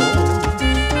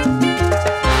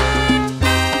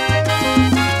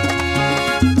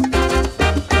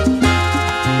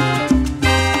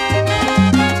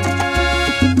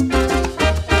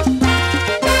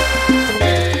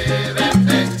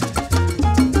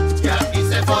 Que aquí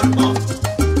se formó.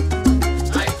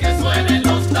 Hay que suenen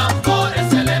los tambores,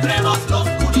 celebremos los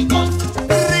únicos.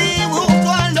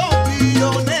 Tributo a los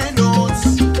pioneros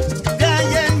de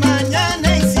ayer,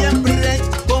 mañana y siempre,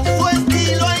 con su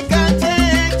estilo y caché.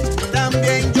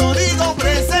 También yo digo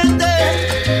presente.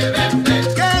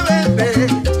 Que vente,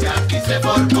 Que aquí se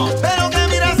formó. pero que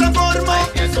mira se formó. Hay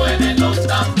que suenen los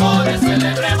tambores,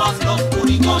 celebremos los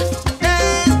únicos.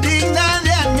 Es digna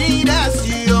de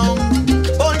admiración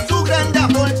por su gran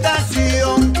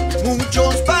aportación.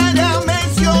 Muchos para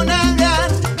mencionar,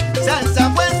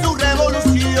 salsa fue su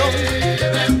revolución.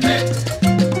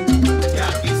 Que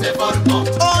aquí se formó.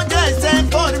 Oye, se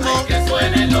formó. Hay que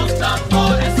suenen los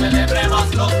tambores,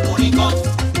 celebremos los únicos.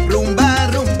 Rumba,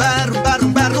 rumba, rumba,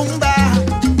 rumba, rumba.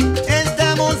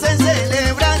 Estamos en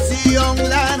celebración.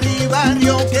 La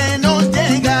Ribarrio que nos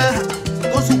llega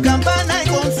con su campana y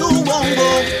con su bombo.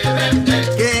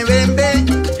 Que vende,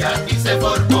 Que aquí se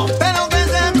formó. pero que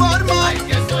se formó. Hay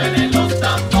que suenen los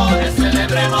tambores,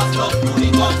 celebremos los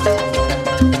únicos.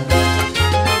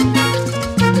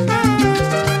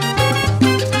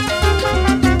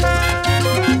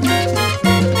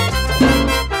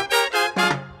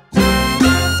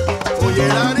 Oye,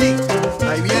 Larry,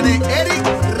 ahí viene Eric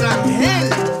Rangel.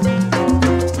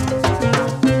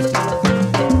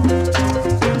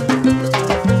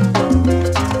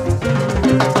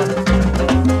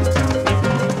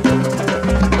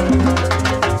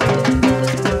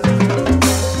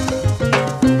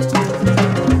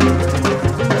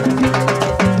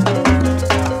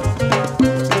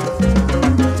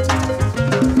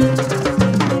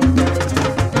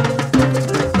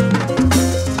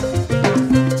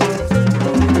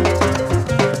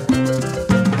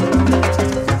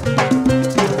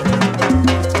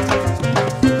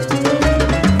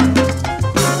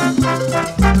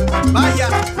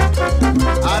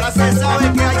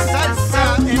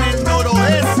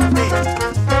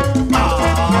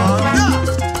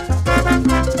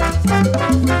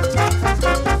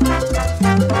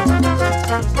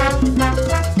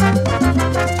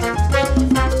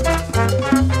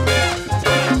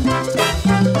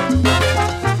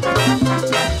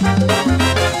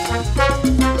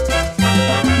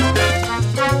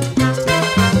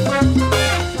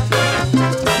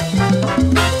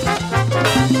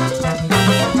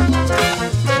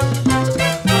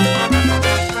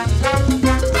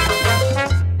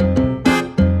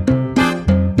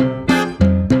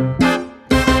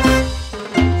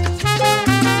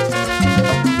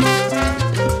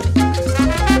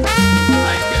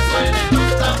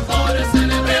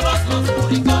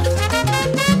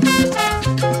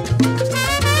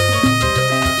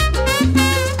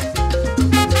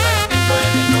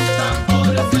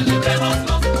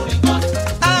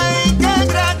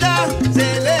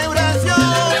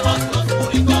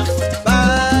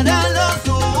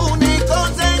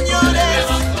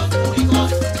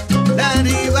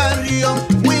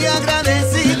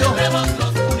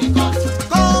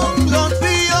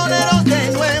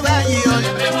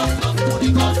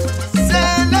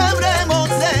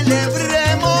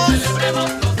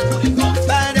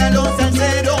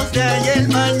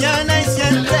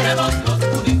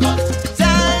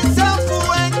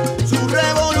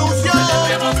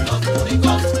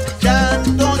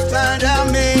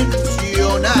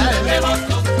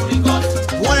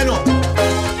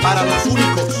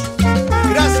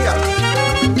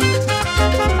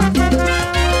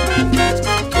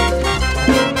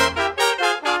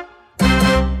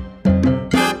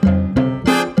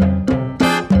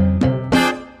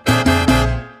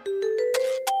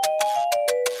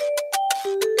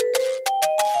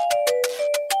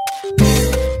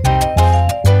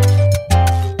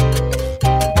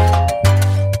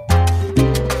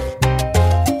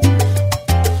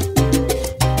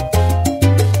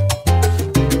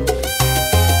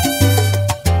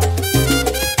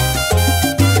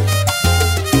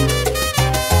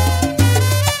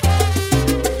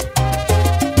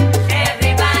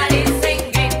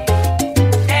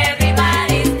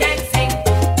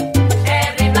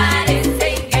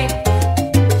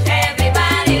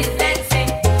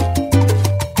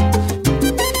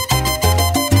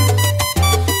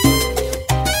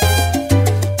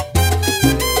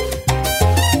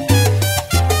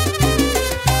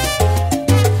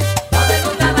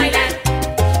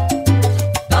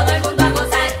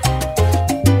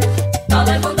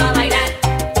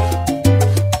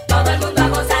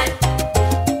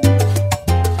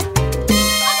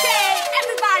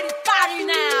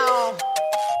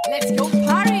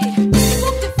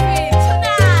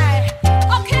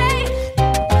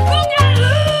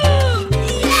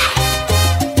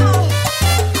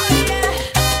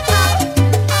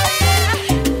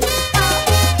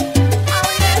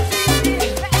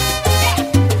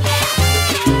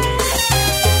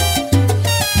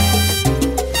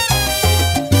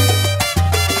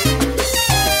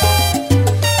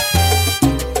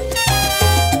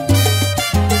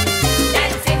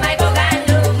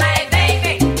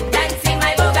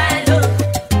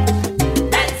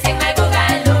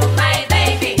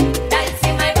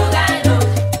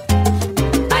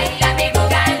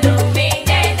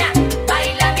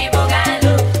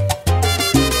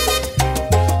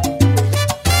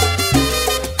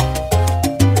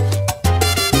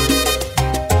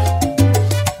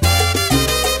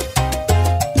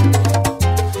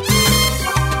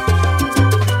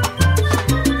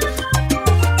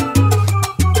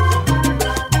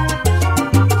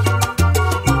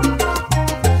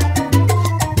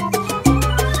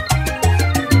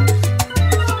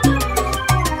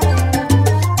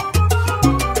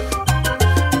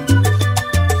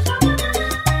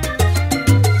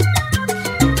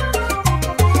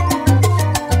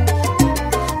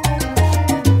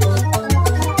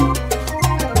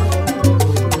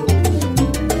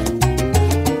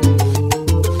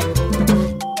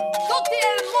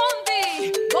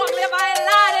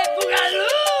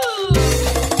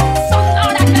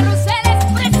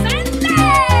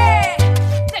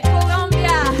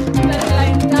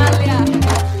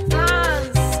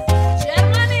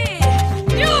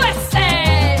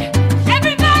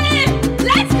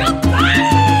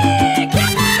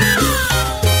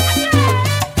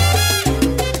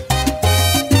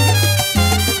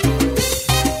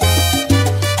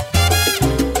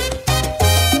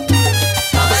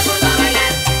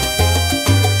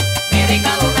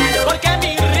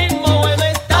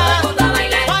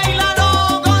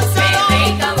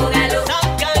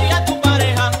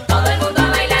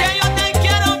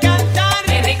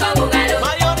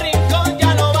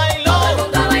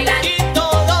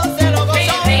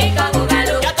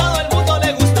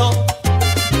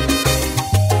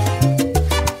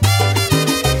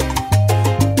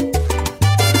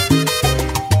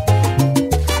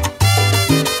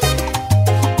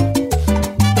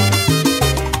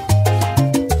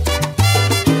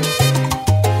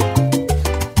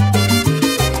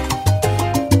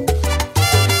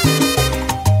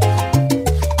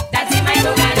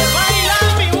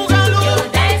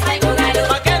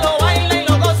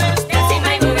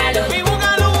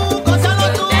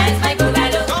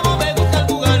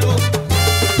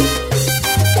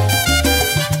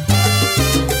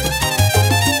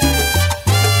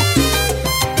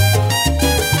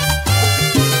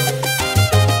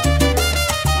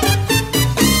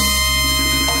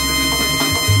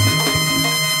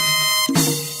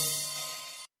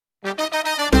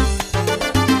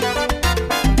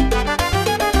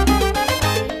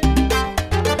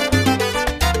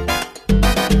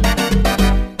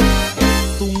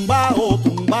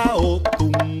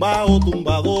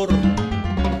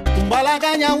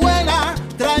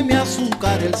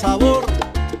 sabor,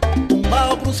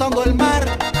 tumbao cruzando el mar,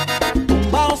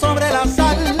 tumbao sobre la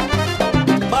sal,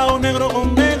 tumbao negro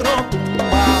con negro,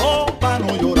 tumbao pa'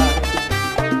 no llorar,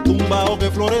 tumbao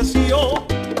que floreció,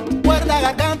 cuerda,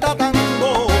 garganta,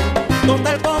 tambor,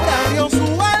 donde el pobre abrió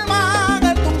su alma,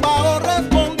 el tumbao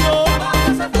respondió.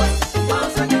 Tumbao se fue, tumbao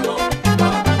se quedó,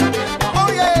 tumbao cayendo.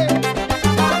 Oye,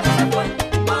 tumbao se fue,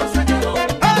 tumbao se quedó,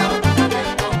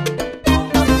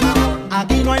 tumbao cayendo.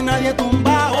 Aquí no hay nadie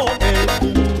tumbao, el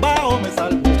tumbao me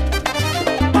salvó.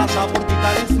 Pasa por ti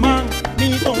talismán,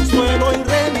 mi consuelo y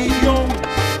religión.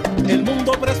 El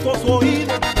mundo prestó su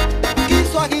oído,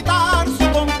 quiso agitar su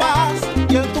compás,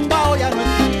 y el tumbao ya no es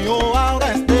mío,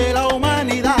 ahora es de la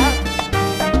humanidad.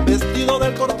 Vestido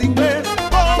del Corte Inglés,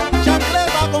 con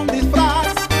chancleta, con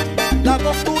disfraz, la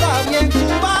costura bien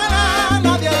cubana,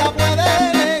 nadie la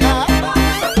puede negar.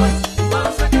 Se fue,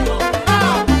 tumbao se quedó,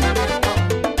 tumbao cayendo.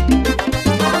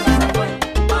 Se fue,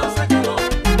 tumbao se quedó,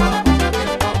 tumbao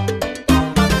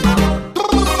cayendo.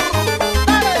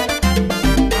 Dale,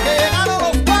 que llegaron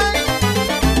los país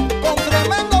con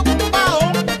tremendo tumbao.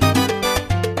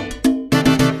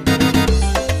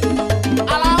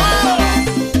 Alabado,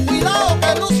 cuidado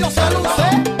que Lucio se luce.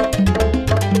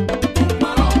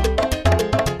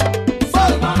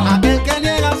 Aquel que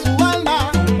niega su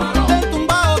alma, el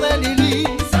tumbao de Lili.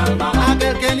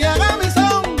 Aquel que niega mi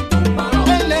son,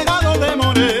 el legado de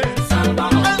Monet.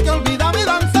 El que olvida mi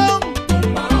danzón,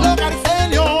 lo que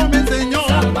Arsenio me enseñó.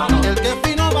 El que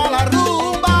fino va la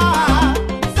rumba,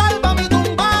 salva mi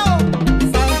tumbao,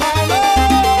 sálvalo.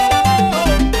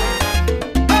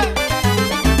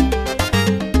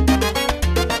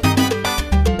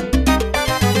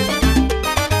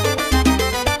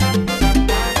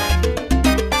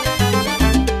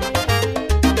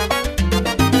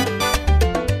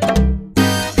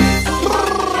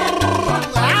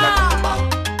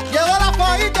 Llegó la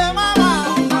faíta, mamá.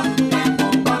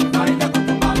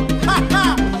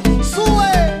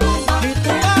 Sube, mi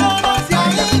tumbao no se ha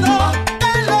ido. ¿Qué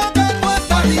es lo que tú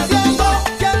estás diciendo?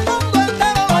 Si el mundo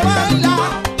entero lo baila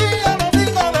y yo lo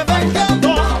sigo defendiendo.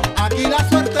 Aquí la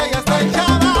suerte ya está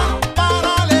echada para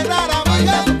alegrar a mi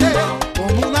gente.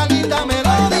 Con una linda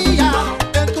melodía,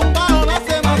 el tumbao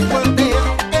nace más fuerte.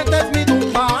 Este es mi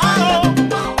tumbao.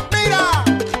 Mira,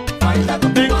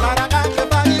 ven para acá que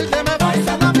para irte me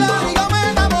puse una piel y yo me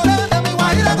enamoré de mi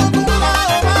guajira con tumbao,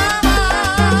 mamá.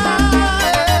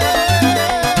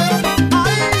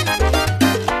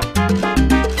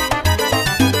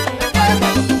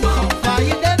 Ahí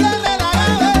te tiene la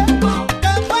llave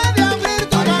que puede abrir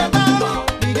tu candado.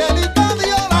 Miguelito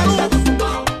dio la luz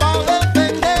para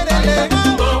defender el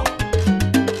legado.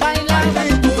 Baila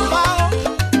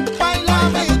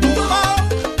mi tumbao,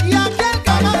 y aquel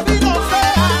que más fino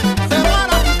sea, se va a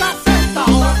la mitad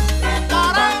sentado.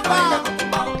 Caramba,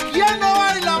 ¿quién no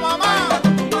baila, mamá?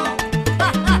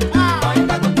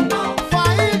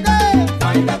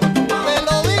 Faide, te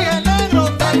lo dije, negro,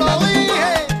 te lo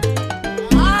dije.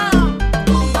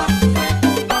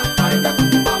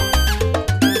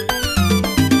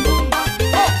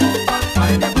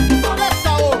 ¡Qué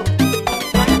sabor!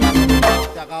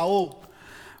 Se acabó.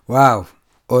 Wow,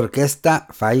 Orquesta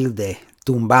Failde,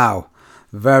 Tumbao.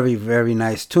 Very, very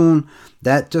nice tune.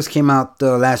 That just came out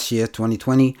last year,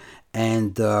 2020,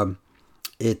 and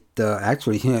it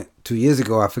actually 2 years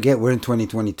ago. I forget, we're in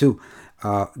 2022.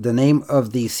 The name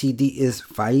of the CD is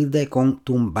Failde con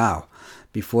Tumbao.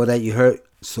 Before that, you heard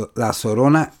La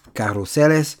Sorona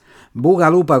Carruseles,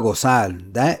 Búgalo pa' Gozar.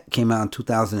 That came out in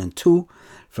 2002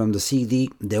 from the CD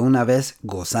De Una Vez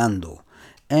Gozando.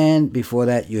 And before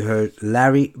that, you heard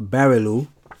Larry Barrelu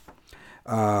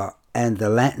and the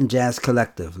Latin Jazz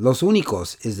Collective. Los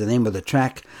Únicos is the name of the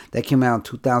track that came out in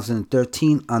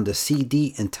 2013 on the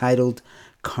CD entitled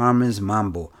Carmen's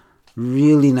Mambo.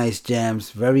 Really nice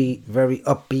jams, very, very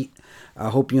upbeat. I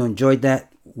hope you enjoyed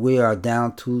that. We are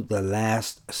down to the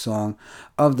last song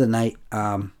of the night.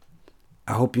 I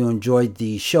hope you enjoyed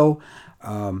the show.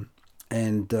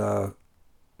 And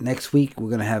next week, we're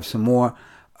going to have some more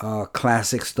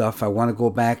classic stuff. I want to go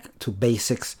back to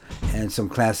basics and some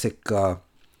classic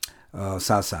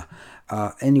salsa.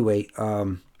 Anyway,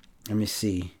 let me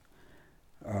see.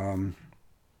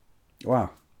 Wow.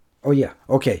 Oh, yeah.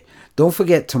 Okay. Don't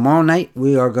forget, tomorrow night,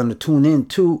 we are going to tune in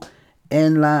to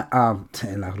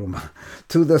Rumba,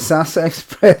 to the Salsa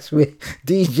Express with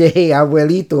DJ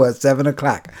Abuelito at 7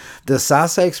 o'clock. The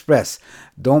Salsa Express.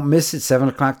 Don't miss it, 7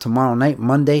 o'clock tomorrow night,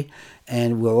 Monday.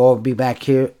 And we'll all be back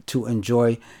here to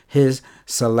enjoy his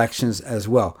selections as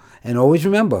well. And always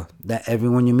remember that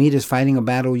everyone you meet is fighting a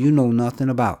battle you know nothing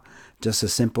about. Just a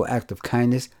simple act of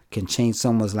kindness can change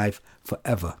someone's life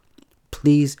forever.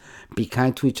 please be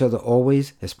kind to each other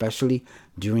always, especially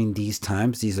during these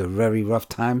times. These are very rough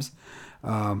times.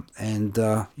 Let's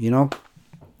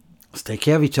take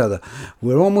care of each other.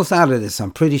 We're almost out of this.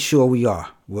 I'm pretty sure we are.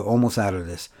 We're almost out of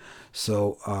this.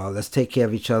 So let's take care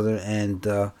of each other and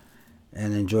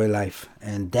enjoy life.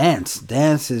 And dance.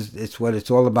 Dance it's what it's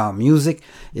all about. Music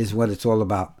is what it's all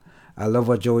about. I love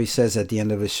what Joey says at the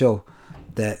end of his show,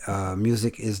 that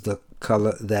music is the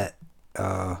color that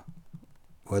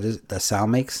that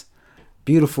sound makes.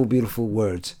 Beautiful, beautiful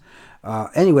words.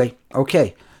 Anyway,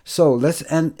 okay. So let's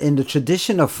end in the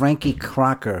tradition of Frankie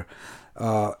Crocker.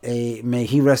 May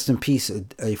he rest in peace,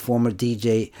 a former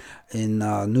DJ in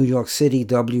New York City.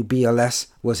 WBLS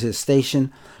was his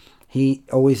station. He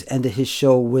always ended his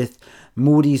show with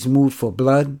Moody's Mood for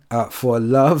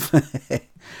Love.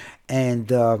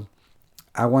 And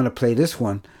I want to play this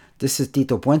one. This is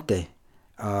Tito Puente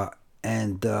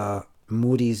and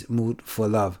Moody's Mood for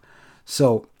Love.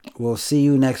 So we'll see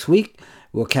you next week.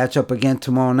 We'll catch up again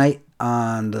tomorrow night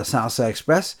on the Salsa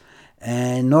Express.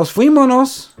 And nos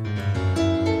fuímonos.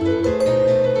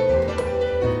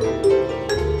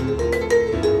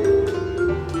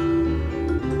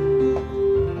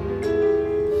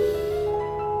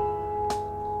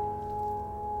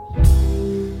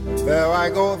 There I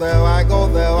go, there I go,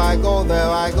 there I go, there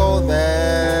I go,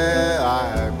 there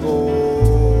I go.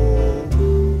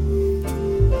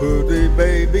 Pretty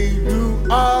baby, you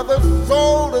are the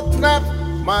soul that snaps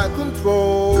my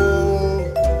control.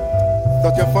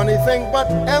 Such a funny thing, but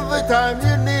every time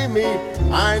you need me,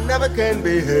 I never can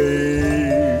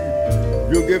behave.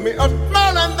 You give me a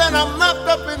smile and then I'm knocked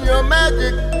up in your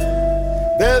magic.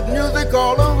 There's music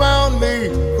all around me,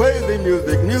 crazy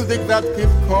music, music that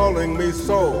keeps calling me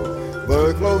so.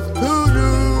 Very close to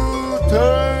you,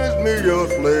 turns me your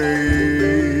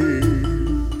slave.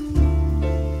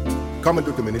 Come and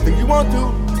do to me anything you want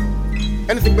to.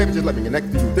 Anything, baby, just let me get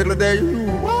next to you. Diddle day you.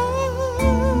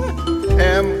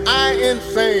 Am I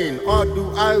insane or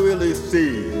do I really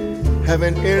see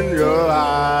heaven in your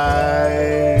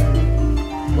eyes?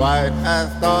 Bright as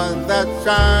stars that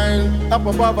shine up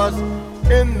above us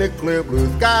in the clear blue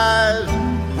skies.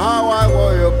 How I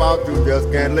worry about you,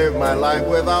 just can't live my life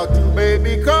without you,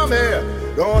 baby. Come here,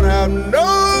 don't have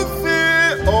no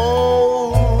fear.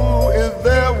 Oh, is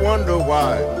there wonder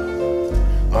why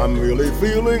I'm really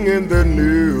feeling in the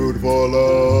need for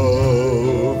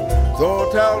love? So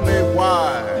tell me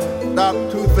why stop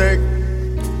to think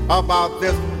about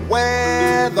this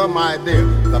weather, my dear.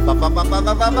 This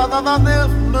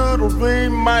little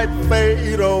dream might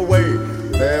fade away.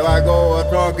 There I go,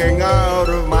 talking out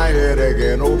of my head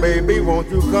again. Oh, baby, won't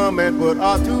you come and put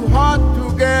our two hearts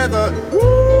together?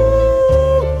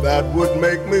 Woo, that would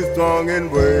make me strong and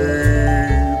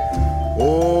brave.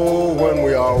 Oh, when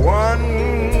we are one,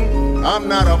 I'm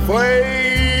not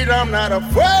afraid, I'm not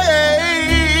afraid.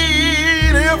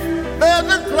 If there's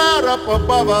a cloud up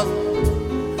above us,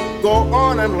 go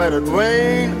on and let it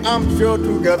rain. I'm sure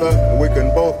together we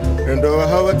can both endure a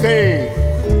hurricane.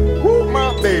 Ooh,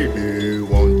 my baby,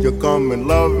 won't you come and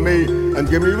love me and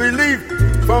give me relief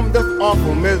from this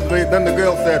awful misery? Then the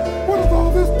girl said, what is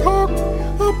all this talk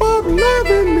about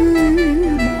loving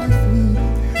me, my sweet?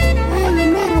 I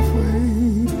am not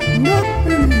afraid, not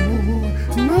anymore,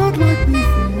 not like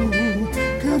before.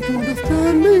 Can't you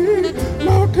understand me?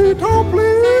 Now, Tito,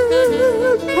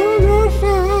 please pull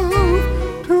yourself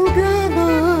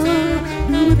together,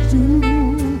 do it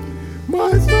soon.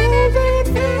 My soul's on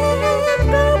fire,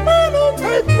 come on and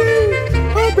take me.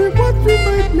 I'll be what you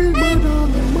make me, my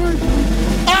darling, my sweet.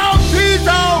 Oh,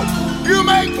 Tito, you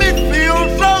make me feel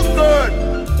so good.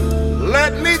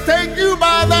 Let me take you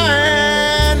by the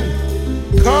hand.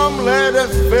 Come, let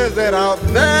us visit out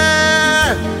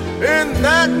there in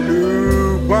that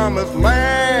new promised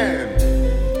land.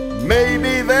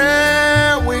 Maybe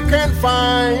there we can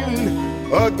find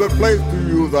a good place to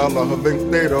use our loving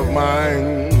state of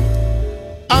mind.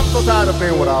 I'm so tired of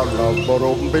being without love, but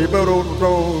open baby,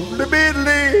 the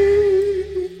beatly.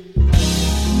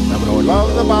 Never know what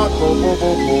love's about,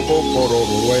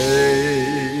 way.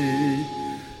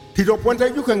 Tito Puente,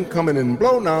 you can come in and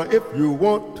blow now if you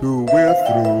want to. We're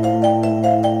through.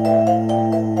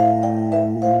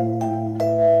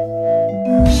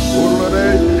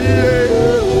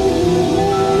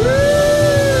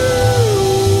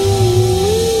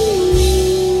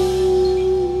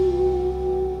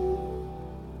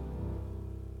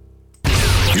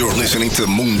 Listening to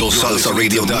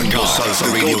MundoSalsaRadio.com,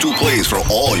 the go-to place for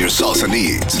all your salsa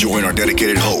needs. Join our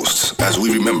dedicated hosts as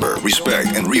we remember,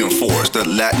 respect, and reinforce the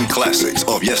Latin classics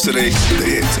of yesterday, the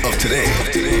hits of today,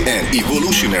 and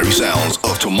evolutionary sounds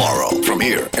of tomorrow from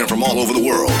here and from all over the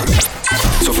world.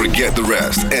 So forget the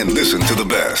rest and listen to the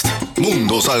best.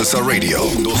 Mundo Salsa Radio,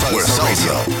 where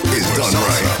salsa is done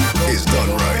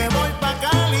right.